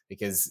idiot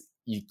because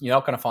you're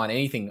not going to find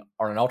anything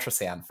on an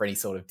ultrasound for any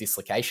sort of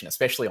dislocation,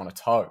 especially on a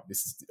toe.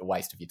 This is a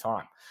waste of your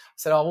time. I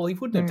said, oh, well, he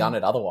wouldn't have done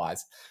it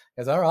otherwise.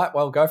 He goes, all right,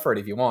 well, go for it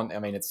if you want. I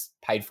mean, it's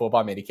paid for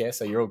by Medicare,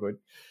 so you're all good.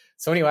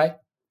 So anyway,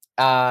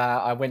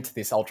 I went to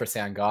this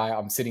ultrasound guy.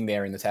 I'm sitting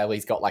there in the table.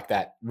 He's got like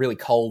that really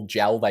cold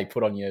gel they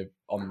put on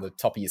the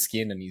top of your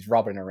skin, and he's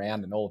rubbing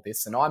around and all of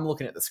this. And I'm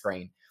looking at the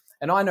screen.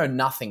 And I know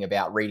nothing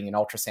about reading an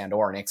ultrasound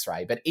or an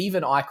x-ray, but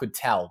even I could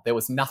tell there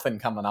was nothing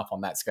coming up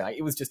on that screen. Like,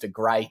 it was just a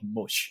grey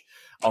mush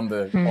on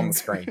the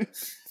screen.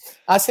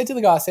 I said to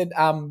the guy,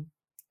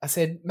 I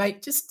said,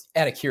 mate, just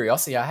out of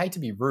curiosity, I hate to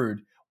be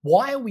rude,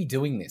 why are we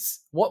doing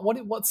this?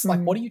 What's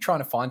like, what are you trying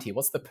to find here?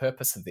 What's the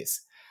purpose of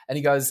this? And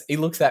he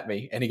looks at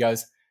me and he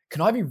goes, can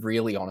I be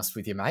really honest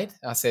with you, mate?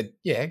 I said,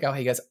 yeah, go.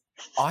 He goes,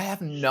 I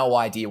have no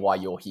idea why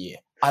you're here.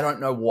 I don't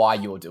know why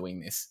you're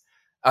doing this.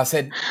 I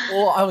said,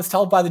 well, I was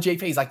told by the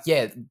GP. He's like,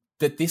 yeah,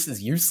 that this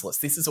is useless.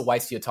 This is a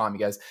waste of your time. He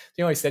goes,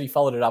 you know, he said, he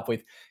followed it up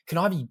with, can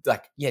I be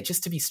like, yeah,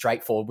 just to be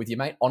straightforward with you,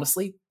 mate,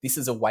 honestly, this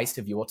is a waste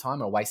of your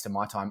time or a waste of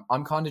my time.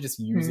 I'm kind of just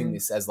using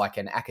this as like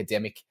an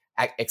academic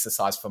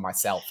exercise for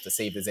myself to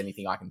see if there's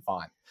anything I can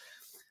find.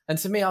 And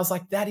to me, I was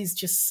like, that is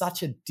just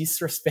such a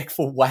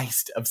disrespectful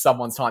waste of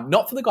someone's time.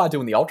 Not for the guy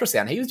doing the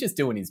ultrasound. He was just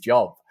doing his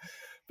job.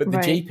 But the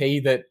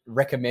GP that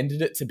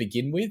recommended it to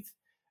begin with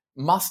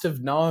must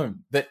have known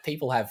that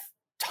people have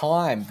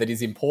time that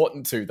is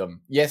important to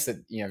them. Yes, I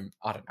don't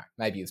know.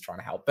 Maybe he's trying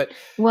to help. But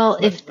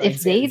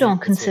if they don't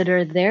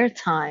consider their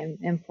time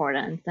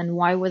important, then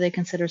why would they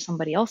consider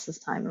somebody else's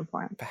time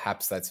important?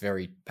 Perhaps that's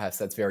very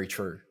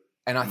true.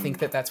 And I think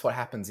that's what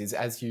happens is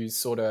as you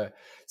sort of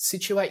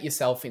situate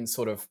yourself in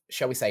sort of,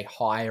 shall we say,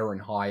 higher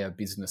and higher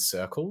business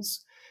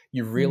circles,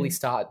 you really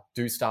start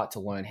to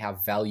learn how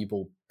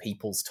valuable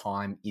people's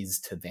time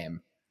is to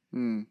them.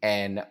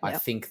 And I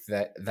think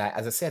that,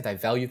 as I said, they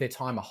value their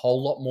time a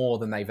whole lot more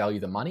than they value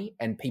the money.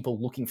 And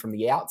people looking from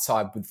the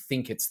outside would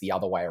think it's the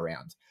other way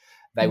around.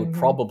 They would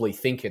probably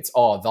think it's,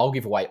 they'll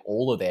give away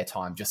all of their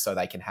time just so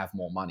they can have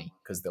more money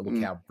because they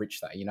look how rich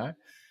they,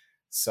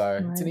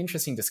 So it's an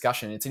interesting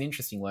discussion. It's an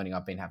interesting learning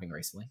I've been having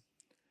recently.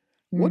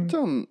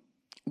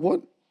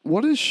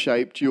 What has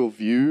shaped your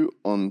view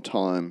on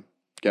time,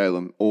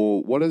 Galem,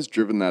 or what has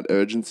driven that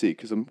urgency?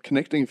 Because I'm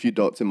connecting a few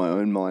dots in my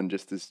own mind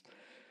just as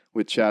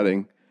we're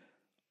chatting.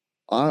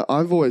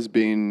 I've always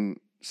been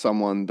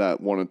someone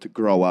that wanted to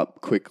grow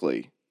up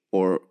quickly,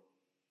 or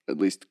at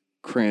least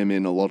cram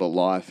in a lot of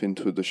life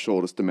into the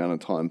shortest amount of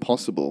time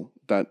possible.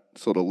 That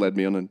sort of led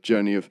me on a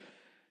journey of,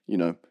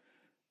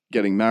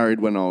 getting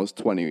married when I was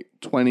 20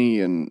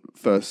 and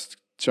first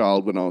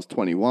child when I was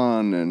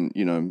 21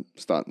 and,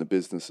 starting the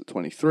business at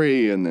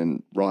 23 and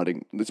then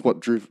writing. That's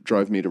what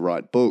drove me to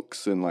write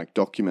books and like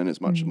document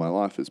as much of my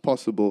life as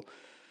possible.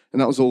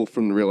 And that was all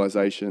from the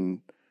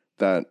realization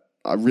that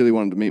I really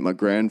wanted to meet my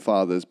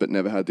grandfathers but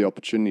never had the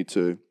opportunity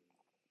to.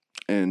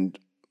 And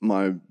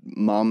my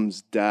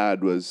mum's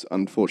dad was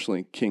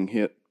unfortunately king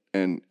hit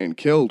and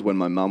killed when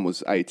my mum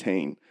was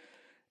 18.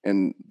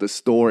 And the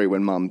story,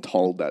 when mum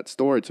told that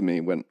story to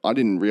me, when I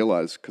didn't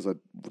realize because I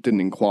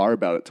didn't inquire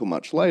about it till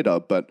much later,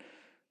 but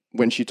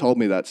when she told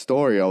me that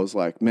story, I was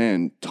like,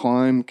 man,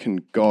 time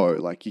can go.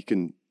 Like you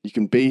can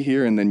be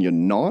here and then you're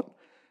not.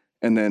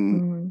 And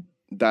then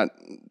that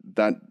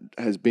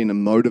has been a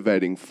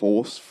motivating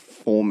force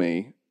for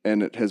me.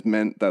 And it has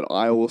meant that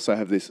I also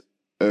have this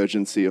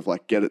urgency of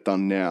like, get it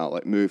done now,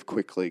 like move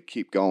quickly,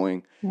 keep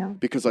going. Yeah.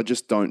 Because I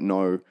just don't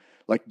know.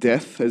 Like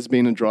death has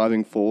been a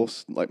driving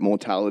force, like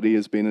mortality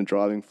has been a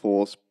driving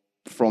force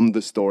from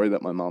the story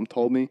that my mum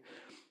told me.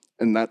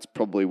 And that's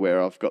probably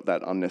where I've got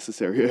that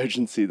unnecessary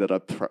urgency that I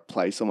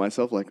place on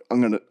myself. Like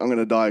I'm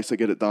gonna die, so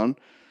get it done.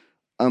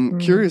 I'm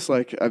curious,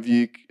 like, have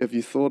you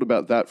thought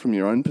about that from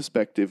your own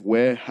perspective?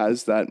 Where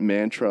has that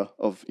mantra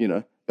of,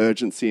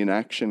 urgency and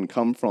action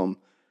come from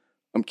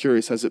I'm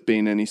curious, has it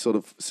been any sort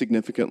of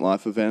significant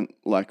life event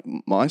like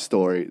my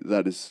story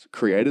that has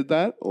created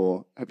that,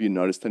 or have you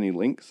noticed any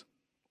links?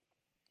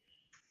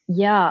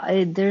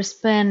 Yeah, there's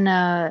been,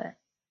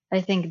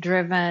 I think,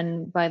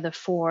 driven by the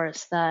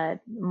force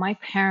that my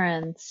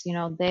parents,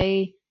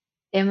 they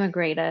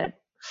immigrated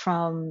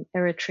from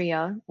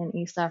Eritrea in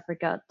East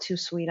Africa to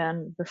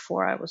Sweden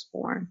before I was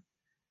born.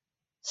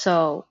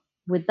 So,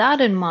 with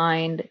that in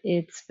mind,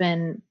 it's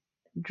been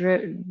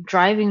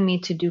driving me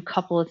to do a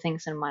couple of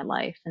things in my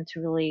life and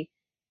to really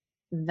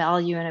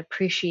value and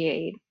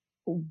appreciate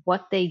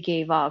what they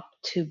gave up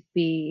to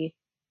be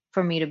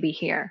for me to be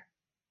here,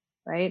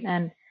 right?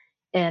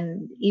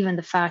 And even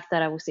the fact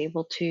that I was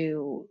able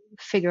to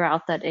figure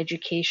out that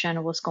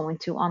education was going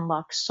to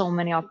unlock so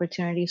many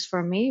opportunities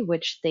for me,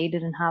 which they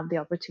didn't have the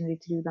opportunity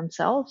to do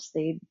themselves.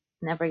 They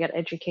never get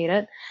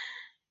educated.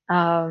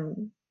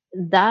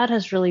 That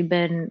has really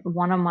been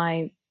one of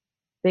my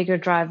bigger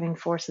driving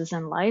forces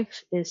in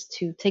life, is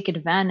to take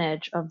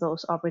advantage of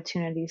those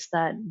opportunities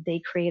that they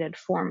created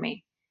for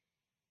me.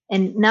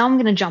 And now I'm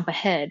going to jump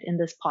ahead in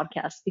this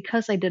podcast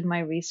because I did my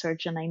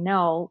research and I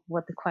know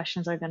what the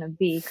questions are going to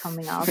be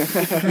coming up,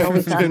 because I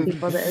always ask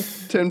people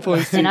this. 10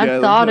 points to And I've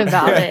Galem. thought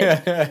about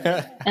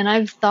it. And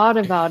I've thought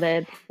about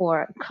it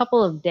for a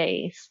couple of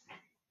days.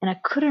 And I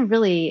couldn't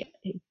really.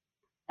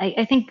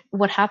 I think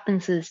what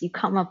happens is you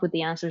come up with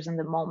the answers in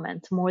the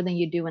moment more than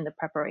you do in the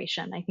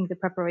preparation. I think the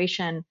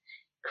preparation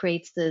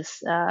creates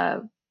this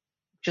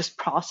just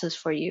process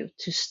for you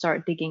to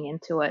start digging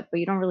into it, but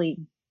you don't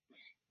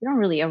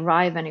really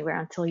arrive anywhere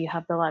until you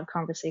have the live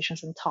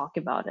conversations and talk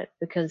about it,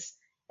 because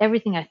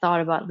everything I thought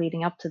about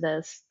leading up to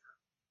this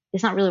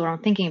is not really what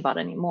I'm thinking about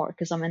anymore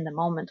because I'm in the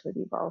moment with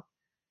you both.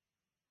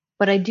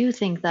 But I do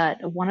think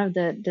that one of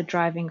the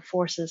driving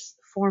forces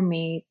for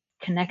me,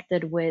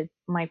 connected with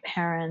my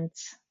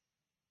parents'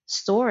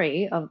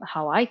 story of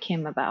how I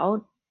came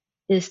about,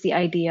 is the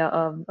idea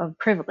of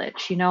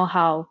privilege. You know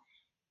how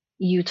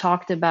you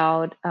talked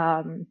about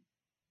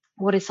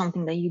what is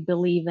something that you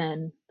believe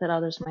in that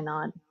others might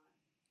not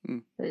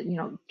Mm,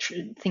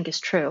 think is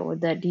true,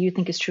 that you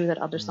think is true that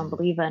others don't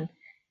believe in.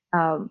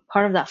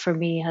 Part of that for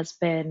me has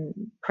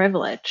been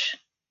privilege.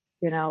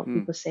 mm,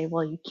 People say,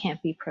 well, you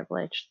can't be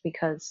privileged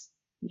because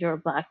you're a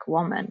black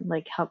woman.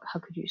 Like, how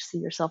could you see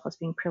yourself as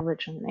being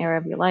privileged in an area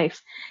of your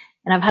life?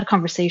 And I've had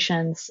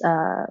conversations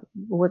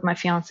with my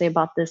fiance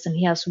about this, and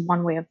he has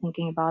one way of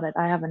thinking about it.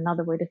 I have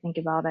another way to think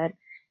about it.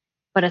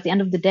 But at the end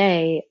of the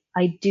day,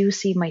 I do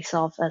see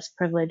myself as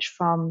privileged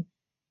from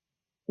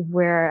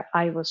where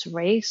I was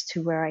raised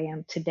to where I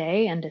am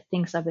today, and the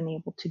things I've been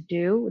able to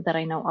do that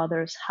I know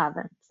others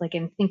haven't. Like,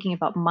 I'm thinking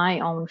about my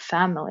own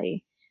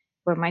family,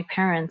 where my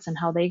parents and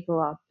how they grew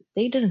up,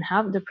 they didn't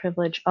have the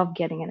privilege of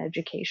getting an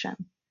education.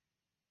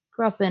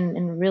 Grew up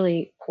in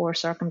really poor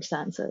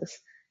circumstances.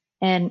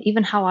 And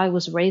even how I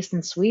was raised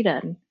in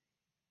Sweden,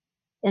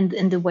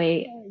 and the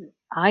way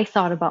I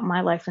thought about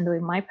my life and the way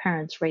my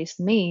parents raised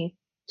me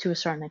to a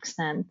certain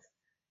extent,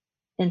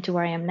 into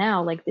where I am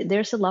now, like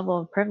there's a level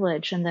of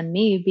privilege. And then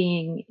me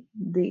being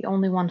the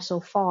only one so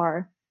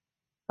far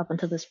up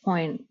until this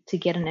point to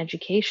get an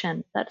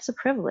education, that's a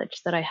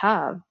privilege that I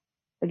have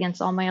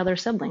against all my other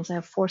siblings. I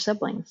have four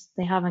siblings.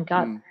 They haven't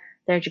got mm,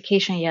 their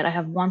education yet. I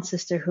have one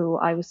sister who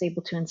I was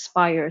able to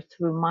inspire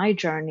through my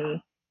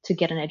journey to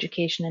get an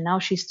education. And now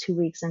she's 2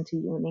 weeks into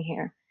uni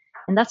here.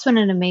 And that's been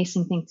an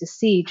amazing thing to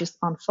see just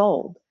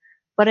unfold.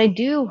 But I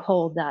do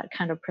hold that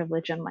kind of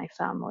privilege in my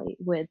family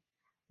with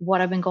what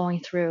I've been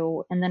going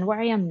through, and then where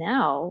I am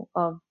now,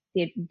 of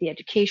the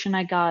education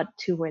I got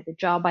to where the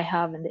job I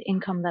have and the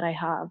income that I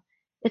have.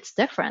 It's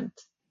different,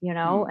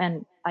 mm.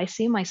 and I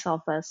see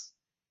myself as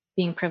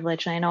being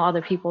privileged. And I know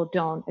other people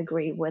don't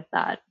agree with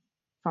that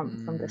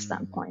from this Mm.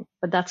 standpoint,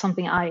 but that's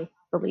something I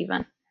believe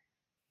in.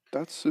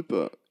 That's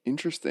super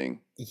interesting.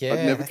 I'd Yeah,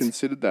 never that's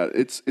considered that.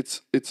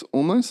 It's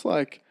almost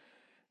like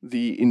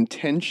the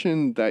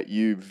intention that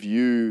you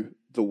view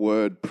the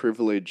word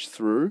privilege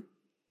through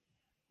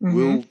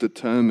will Hmm.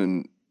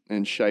 determine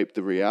and shape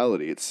the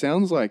reality. It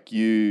sounds like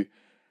you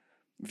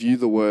view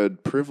the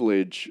word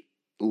privilege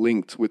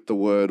linked with the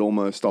word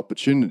almost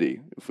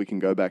opportunity. If we can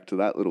go back to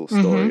that little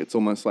story, Hmm. it's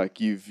almost like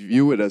you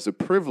view it as a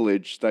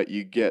privilege that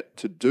you get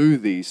to do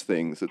these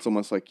things. It's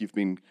almost like you've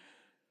been,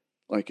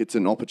 like, it's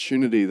an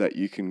opportunity that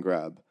you can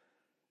grab.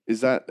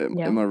 Is that,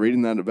 Yeah. am I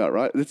reading that about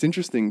right? It's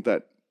interesting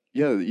that,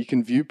 yeah, you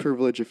can view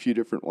privilege a few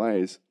different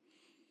ways.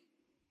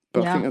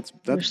 But I think Yeah. that's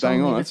There's so bang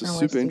many on. That's a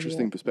different ways super to view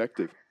interesting it.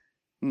 perspective.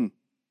 Hmm.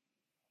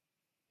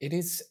 it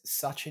is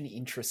such an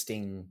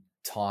interesting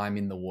time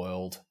in the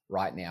world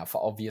right now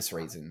for obvious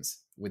reasons,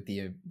 with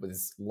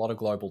with a lot of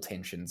global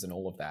tensions and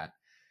all of that.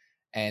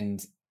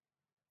 And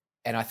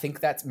I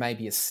think that's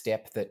maybe a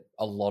step that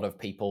a lot of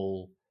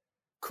people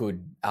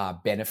could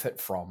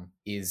benefit from,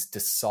 is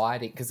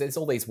deciding, because there's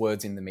all these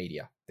words in the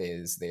media.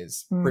 There's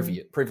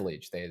Mm.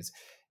 privilege, there's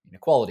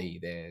inequality,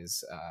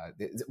 there's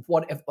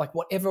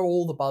whatever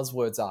all the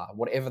buzzwords are,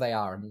 whatever they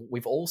are, and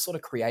we've all sort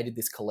of created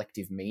this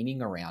collective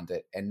meaning around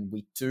it, and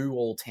we do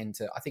all tend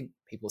to. I think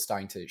people are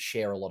starting to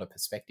share a lot of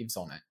perspectives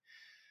on it.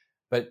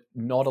 but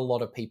not a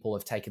lot of people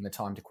have taken the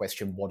time to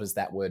question, what does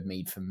that word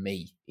mean for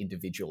me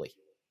individually?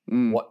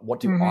 What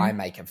do I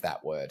make of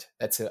that word?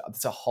 That's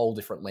a whole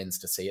different lens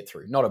to see it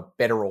through. Not a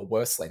better or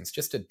worse lens,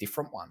 just a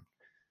different one.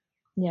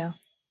 Yeah.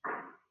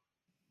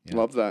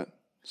 Love that.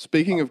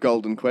 Speaking of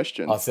golden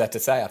questions, I was about to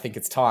say, I think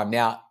it's time.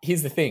 Now,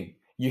 here's the thing: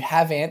 you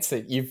have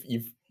answered.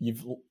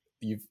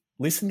 You've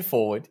listened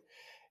forward.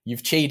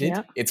 You've cheated.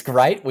 Yeah. It's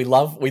great. We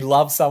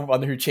love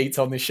someone who cheats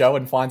on this show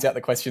and finds out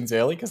the questions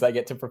early because they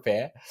get to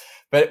prepare.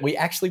 But we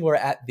actually were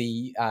at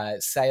the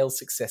Sales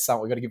Success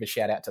Summit. We've got to give a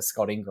shout out to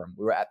Scott Ingram.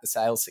 We were at the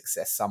Sales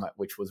Success Summit,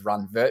 which was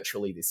run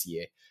virtually this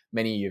year.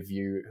 Many of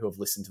you who have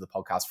listened to the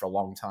podcast for a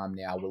long time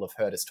now will have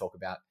heard us talk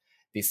about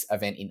this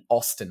event in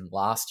Austin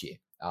last year.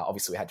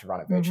 Obviously, we had to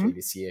run it virtually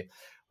this year.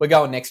 We're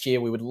going next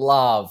year. We would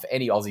love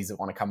any Aussies that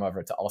want to come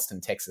over to Austin,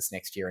 Texas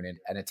next year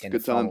and attend the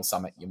Final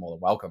Summit. You're more than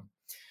welcome.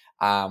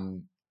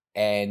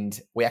 And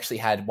we actually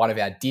had one of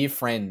our dear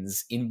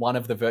friends in one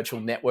of the virtual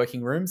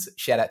networking rooms.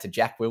 Shout out to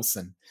Jack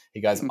Wilson. He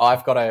goes,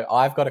 I've got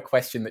a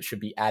question that should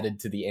be added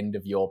to the end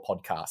of your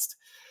podcast.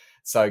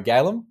 So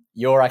Galem,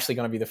 you're actually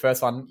going to be the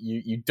first one.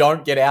 You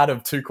don't get out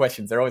of 2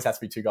 questions. There always has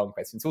to be 2 golden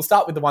questions. We'll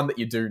start with the one that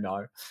you do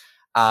know,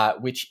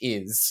 which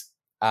is,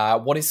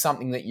 what is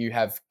something that you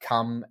have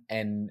come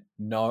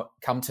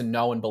to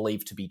know and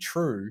believe to be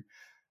true,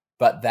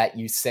 but that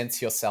you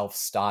sense yourself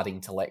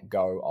starting to let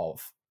go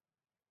of?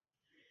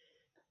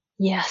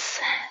 Yes.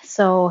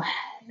 So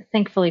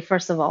thankfully,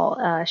 first of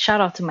all,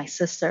 shout out to my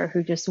sister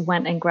who just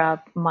went and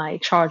grabbed my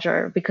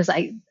charger, because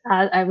I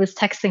was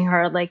texting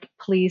her like,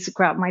 please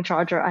grab my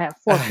charger. I have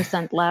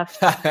 4%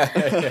 left.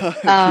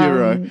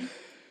 Hero.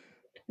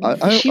 I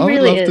would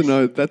really love to is.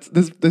 know.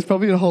 There's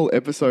probably a whole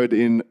episode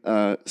in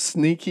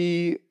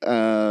sneaky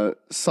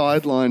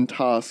sideline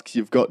tasks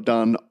you've got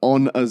done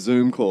on a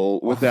Zoom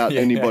call without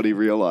anybody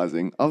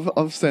realizing.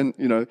 I've sent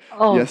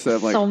yesterday,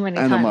 like, so many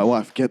Anna, times. my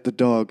wife, get the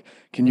dog.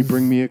 Can you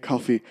bring me a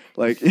coffee?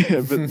 Like,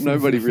 but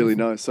nobody really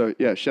knows. So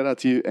yeah, shout out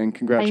to you and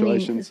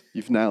congratulations.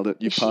 You've nailed it.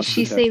 You've passed.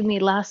 She saved me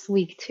last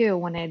week too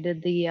when I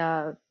did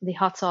the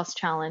hot sauce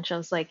challenge. I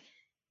was like,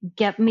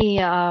 get me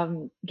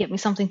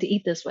something to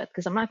eat this with,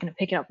 because I'm not going to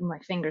pick it up with my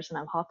fingers and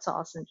have hot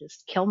sauce and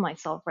just kill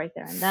myself right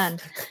there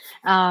and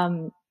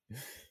then.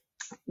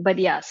 But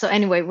yeah, so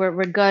anyway,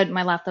 we're good.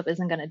 My laptop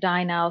isn't going to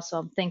die now, so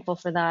I'm thankful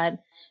for that.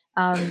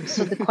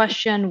 So the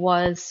question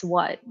was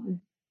what?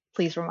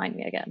 Please remind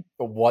me again.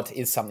 What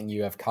is something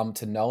you have come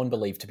to know and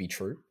believe to be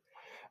true,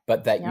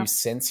 but that you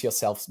sense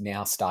yourself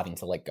now starting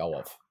to let go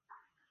of?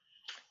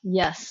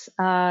 Yes,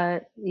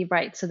 you're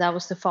right. So that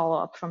was the follow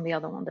up from the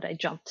other one that I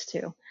jumped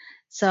to.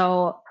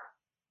 So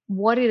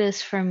what it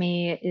is for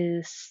me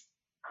is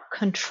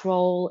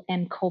control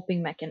and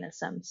coping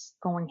mechanisms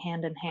going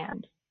hand in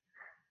hand.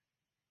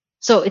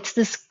 So it's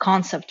this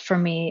concept for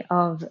me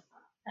of,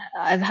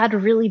 I've had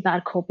really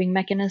bad coping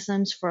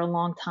mechanisms for a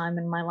long time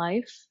in my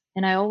life.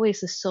 And I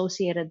always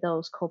associated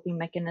those coping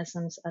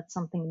mechanisms as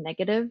something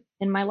negative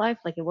in my life.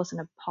 Like it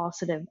wasn't a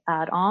positive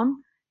add on.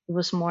 It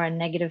was more a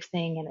negative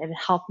thing, and it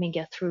helped me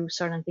get through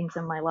certain things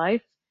in my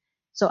life.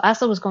 So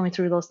as I was going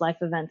through those life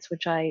events,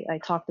 which I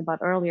talked about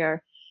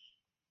earlier,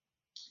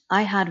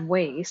 I had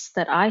ways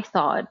that I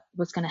thought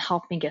was going to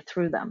help me get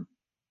through them,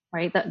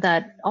 right?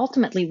 That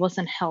ultimately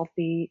wasn't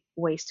healthy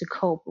ways to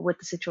cope with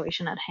the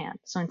situation at hand.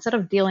 So instead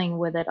of dealing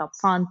with it up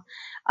front,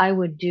 I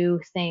would do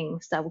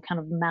things that would kind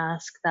of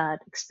mask that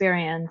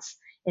experience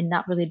and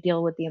not really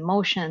deal with the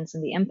emotions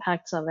and the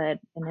impacts of it,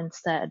 and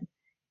instead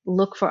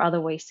look for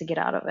other ways to get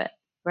out of it,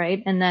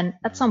 right? And then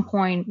at some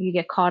point you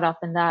get caught up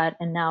in that,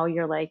 and now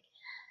you're like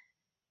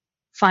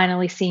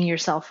finally seeing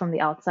yourself from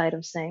the outside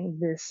of saying,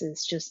 this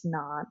is just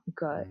not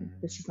good.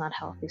 This is not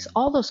healthy. So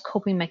all those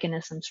coping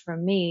mechanisms for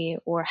me,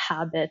 or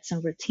habits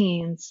and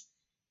routines,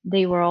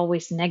 they were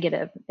always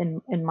negative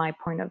in my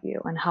point of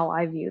view and how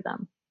I view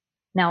them.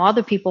 Now,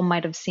 other people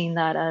might have seen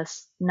that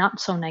as not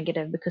so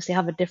negative because they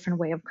have a different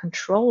way of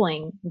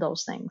controlling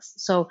those things.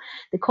 So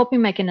the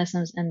coping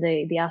mechanisms and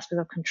the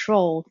aspect of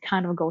control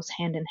kind of goes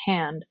hand in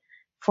hand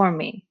for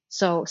me.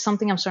 So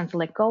something I'm starting to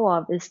let go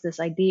of is this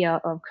idea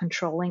of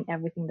controlling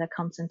everything that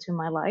comes into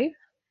my life.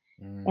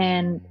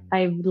 And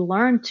I've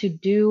learned to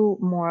do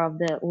more of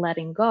the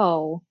letting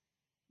go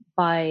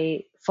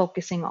by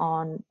focusing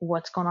on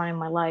what's going on in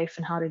my life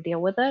and how to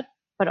deal with it.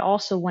 But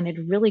also when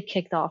it really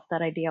kicked off,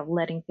 that idea of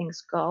letting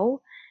things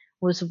go,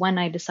 was when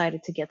I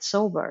decided to get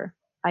sober.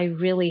 I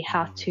really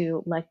had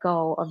to let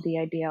go of the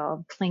idea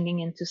of clinging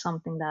into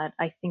something that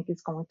I think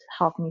is going to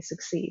help me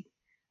succeed.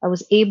 I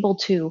was able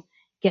to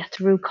get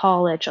through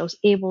college. I was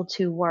able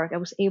to work. I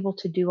was able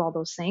to do all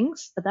those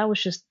things, but that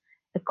was just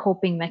a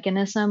coping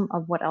mechanism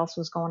of what else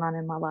was going on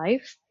in my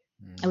life.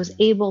 I was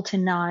able to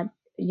not,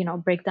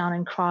 break down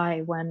and cry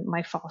when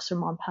my foster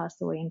mom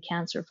passed away in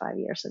cancer 5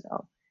 years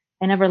ago.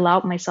 I never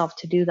allowed myself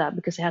to do that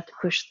because I had to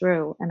push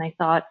through. And I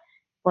thought,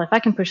 well, if I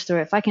can push through,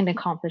 if I can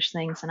accomplish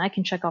things and I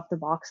can check off the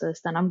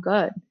boxes, then I'm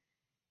good.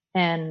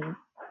 And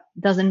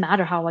it doesn't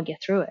matter how I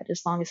get through it,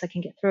 as long as I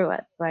can get through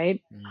it,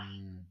 right?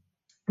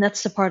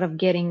 That's the part of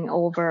getting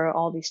over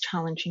all these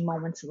challenging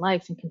moments in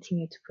life and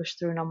continue to push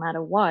through no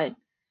matter what.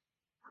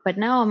 But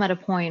now I'm at a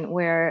point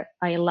where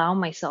I allow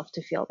myself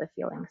to feel the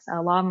feelings. I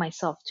allow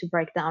myself to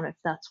break down if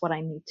that's what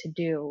I need to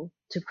do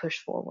to push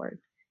forward,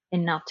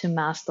 and not to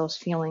mask those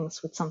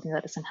feelings with something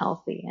that isn't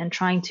healthy, and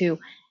trying to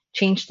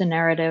change the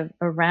narrative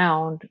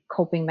around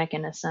coping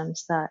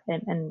mechanisms that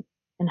and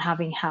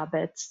having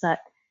habits that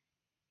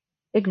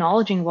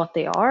acknowledging what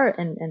they are,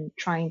 and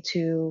trying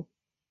to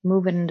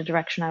move it in the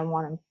direction I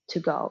want them to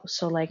go.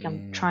 So like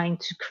I'm trying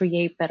to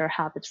create better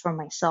habits for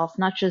myself,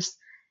 not just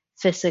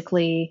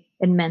physically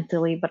and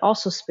mentally, but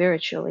also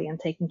spiritually, and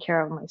taking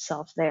care of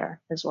myself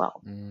there as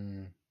well.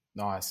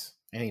 Nice.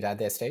 Anything to add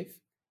there, Steve?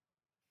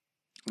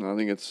 I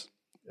think it's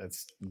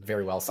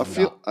very well summed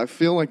up. I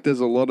feel like there's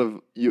a lot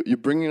of you're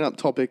bringing up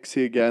topics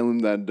here,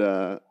 Galem,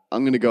 that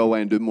I'm going to go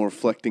away and do more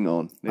reflecting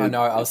on. I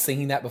know. I was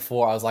thinking that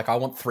before. I was like, I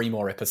want 3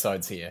 more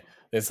episodes here.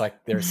 There's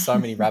so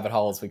many rabbit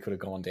holes we could have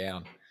gone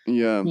down.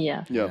 Yeah.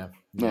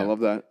 No, I love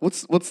that.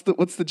 What's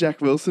the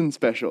Jack Wilson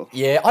special?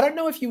 Yeah, I don't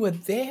know if you were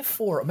there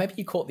for it. Maybe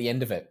you caught the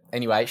end of it.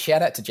 Anyway,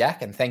 shout out to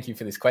Jack and thank you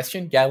for this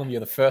question. Galem, you're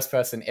the first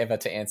person ever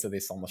to answer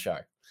this on the show.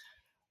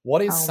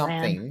 What is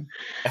something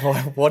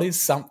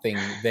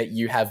that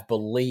you have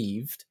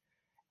believed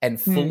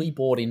and fully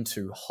bought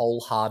into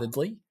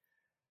wholeheartedly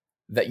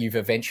that you've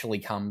eventually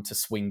come to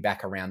swing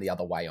back around the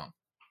other way on?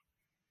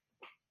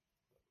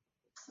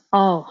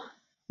 Oh,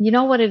 you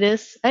know what it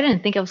is? I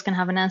didn't think I was going to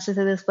have an answer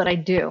to this, but I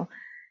do.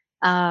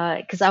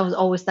 Because I was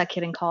always that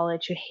kid in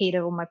college who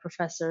hated when my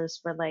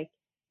professors were like,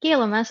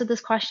 Galem, answer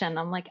this question.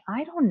 I'm like,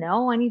 I don't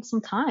know. I need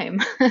some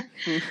time.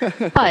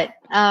 But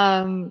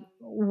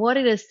what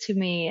it is to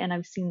me, and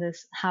I've seen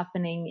this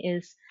happening,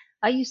 is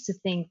I used to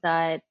think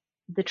that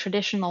the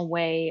traditional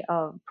way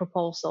of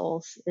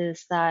proposals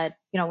is that,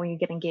 when you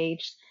get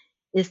engaged,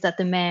 is that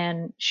the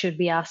man should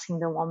be asking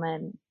the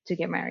woman to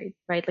get married,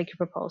 right? Like you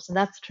propose. And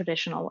that's the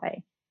traditional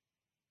way.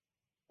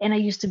 And I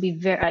used to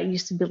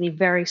believe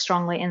very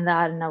strongly in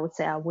that. And I would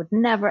say I would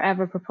never,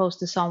 ever propose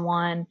to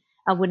someone.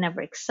 I would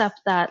never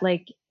accept that.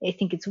 Like, I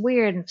think it's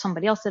weird. And if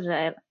somebody else did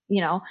it,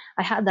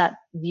 I had that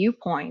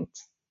viewpoint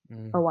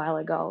a while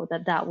ago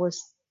that's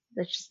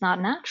just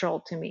not natural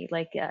to me.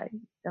 Like,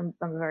 I'm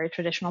a very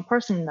traditional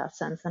person in that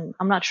sense. And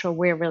I'm not sure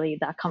where really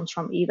that comes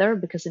from either,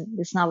 because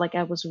it's not like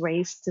I was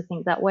raised to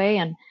think that way.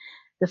 And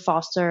the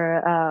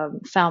foster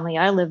family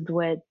I lived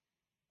with,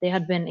 they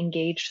had been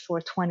engaged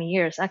for 20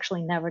 years,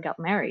 actually never got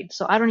married.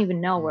 So I don't even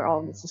know where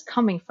all this is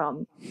coming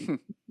from,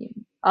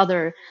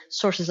 other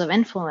sources of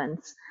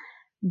influence.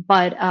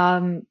 But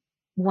a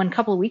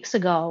couple of weeks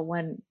ago,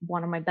 when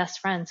one of my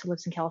best friends who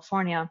lives in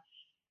California,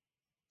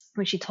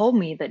 when she told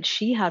me that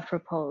she had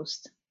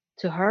proposed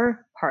to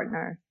her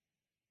partner,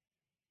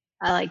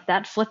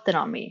 that flipped it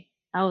on me.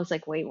 I was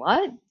like, wait,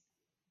 what?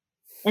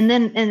 And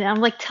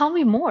I'm like, tell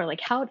me more. Like,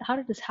 how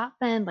did this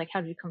happen? Like,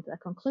 how did you come to that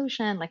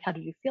conclusion? Like, how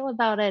did you feel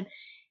about it?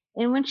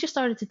 And when she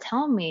started to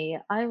tell me,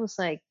 I was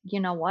like, you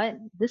know what?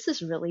 This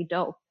is really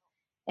dope.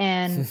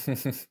 And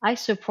I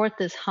support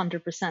this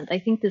 100%. I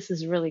think this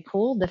is really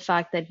cool. The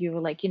fact that you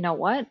were like, you know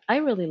what? I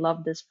really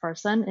love this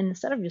person. And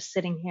instead of just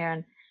sitting here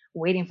and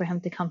waiting for him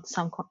to come to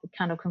some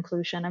kind of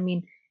conclusion, I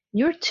mean,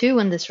 you're two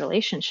in this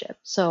relationship.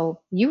 So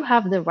you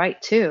have the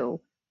right to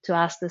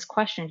ask this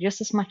question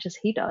just as much as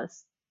he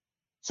does.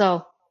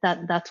 So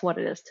that's what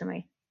it is to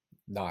me.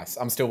 Nice.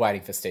 I'm still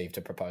waiting for Steve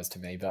to propose to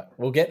me, but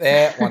we'll get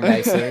there one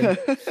day soon.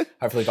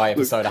 Hopefully by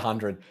episode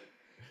 100.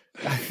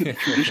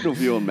 Traditional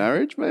view on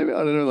marriage, maybe? I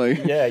don't know.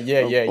 Like,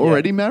 yeah.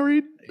 Already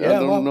married? Yeah,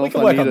 we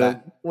can work on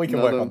that. We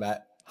can work on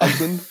that.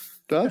 Husband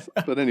does,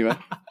 but anyway.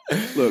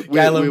 Look,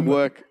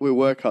 we're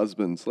work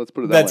husbands. Let's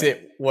put it that way. That's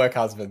it. Work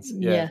husbands.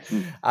 Yeah.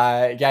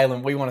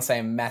 Galem, we want to say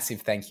a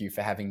massive thank you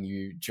for having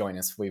you join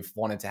us. We've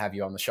wanted to have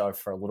you on the show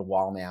for a little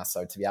while now,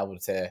 so to be able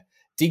to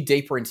dig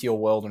deeper into your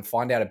world and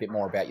find out a bit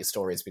more about your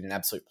story has been an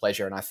absolute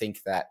pleasure. And I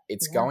think that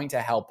it's going to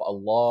help a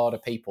lot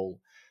of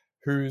people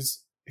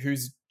whose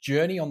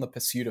journey on the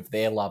pursuit of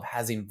their love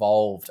has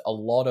involved a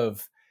lot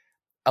of,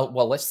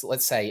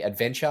 let's say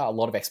adventure, a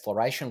lot of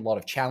exploration, a lot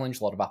of challenge,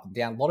 a lot of up and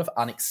down, a lot of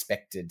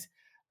unexpected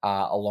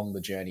along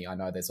the journey. I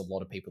know there's a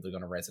lot of people that are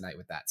going to resonate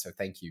with that. So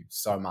thank you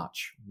so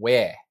much.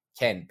 Where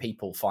can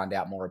people find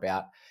out more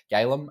about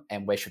Galem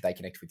and where should they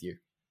connect with you?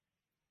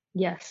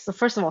 Yes. So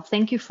first of all,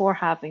 thank you for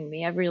having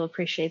me. I really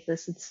appreciate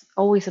this. It's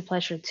always a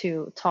pleasure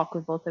to talk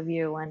with both of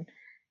you and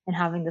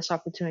having this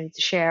opportunity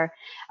to share.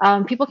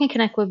 People can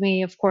connect with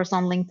me, of course,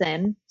 on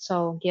LinkedIn.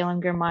 So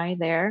Galem Girmay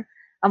there.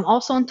 I'm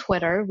also on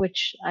Twitter,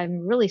 which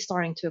I'm really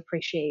starting to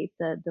appreciate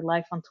the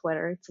life on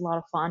Twitter. It's a lot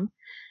of fun.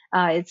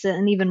 It's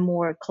an even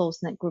more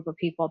close-knit group of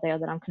people there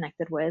that I'm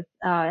connected with.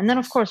 And then,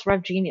 of course,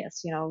 Rev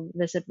Genius.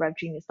 Visit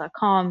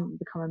revgenius.com,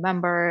 become a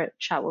member,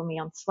 chat with me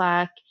on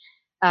Slack.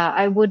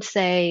 I would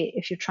say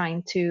if you're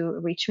trying to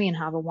reach me and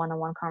have a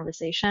one-on-one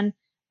conversation,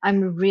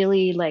 I'm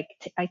really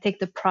I take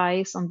the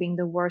prize on being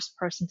the worst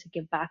person to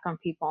get back on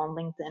people on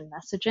LinkedIn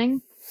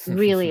messaging.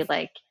 Really,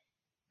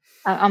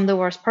 I'm the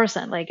worst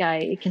person.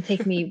 It can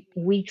take me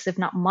weeks, if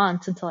not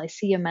months, until I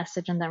see a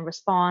message and then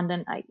respond.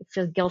 And I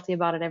feel guilty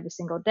about it every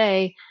single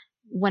day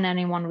when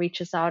anyone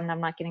reaches out and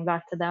I'm not getting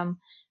back to them.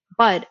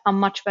 but I'm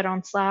much better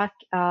on Slack.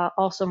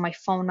 Also, my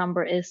phone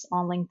number is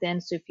on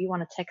LinkedIn. So if you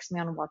want to text me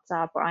on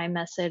WhatsApp or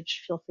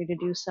iMessage, feel free to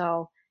do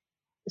so.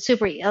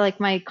 Super, like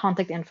my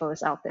contact info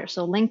is out there.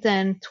 So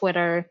LinkedIn,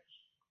 Twitter,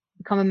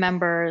 become a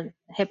member,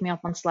 hit me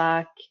up on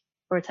Slack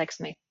or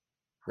text me.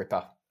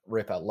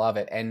 Ripper, love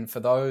it. And for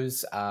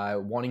those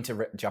wanting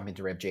to jump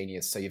into Rev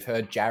Genius, so you've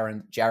heard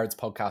Jared's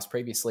podcast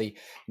previously,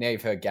 now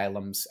you've heard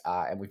Galem's,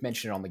 and we've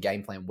mentioned it on the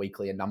Game Plan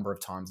Weekly a number of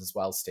times as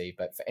well, Steve.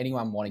 But for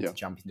anyone wanting to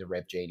jump into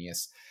Rev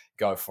Genius,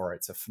 go for it.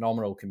 It's a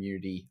phenomenal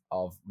community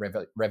of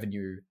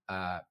revenue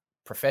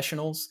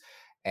professionals,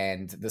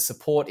 and the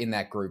support in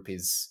that group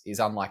is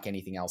unlike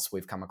anything else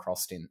we've come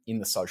across in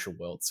the social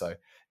world. So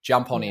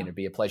jump on in. It'd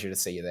be a pleasure to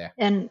see you there.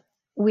 And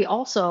we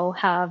also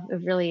have a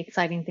really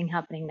exciting thing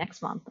happening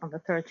next month on the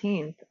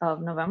 13th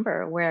of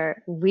November,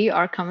 where we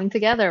are coming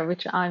together,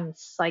 which I'm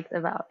psyched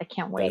about. I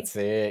can't wait. That's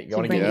it. To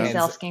bring the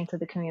sales game to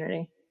the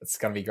community. It's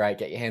going to be great.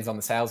 Get your hands on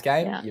the sales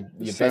game. Yeah.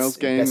 Your sales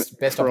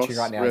best opportunity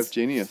right now Rev is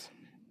Genius.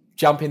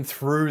 jump in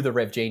through the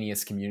Rev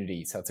Genius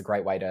community. So it's a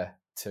great way to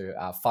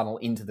funnel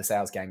into the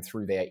sales game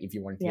through there if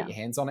you want to get your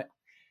hands on it.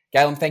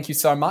 Galem, thank you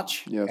so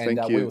much. Yeah, thank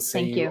you. We will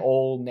see you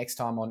all next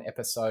time on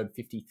episode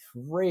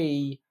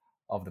 53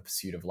 of the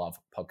Pursuit of Love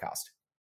podcast.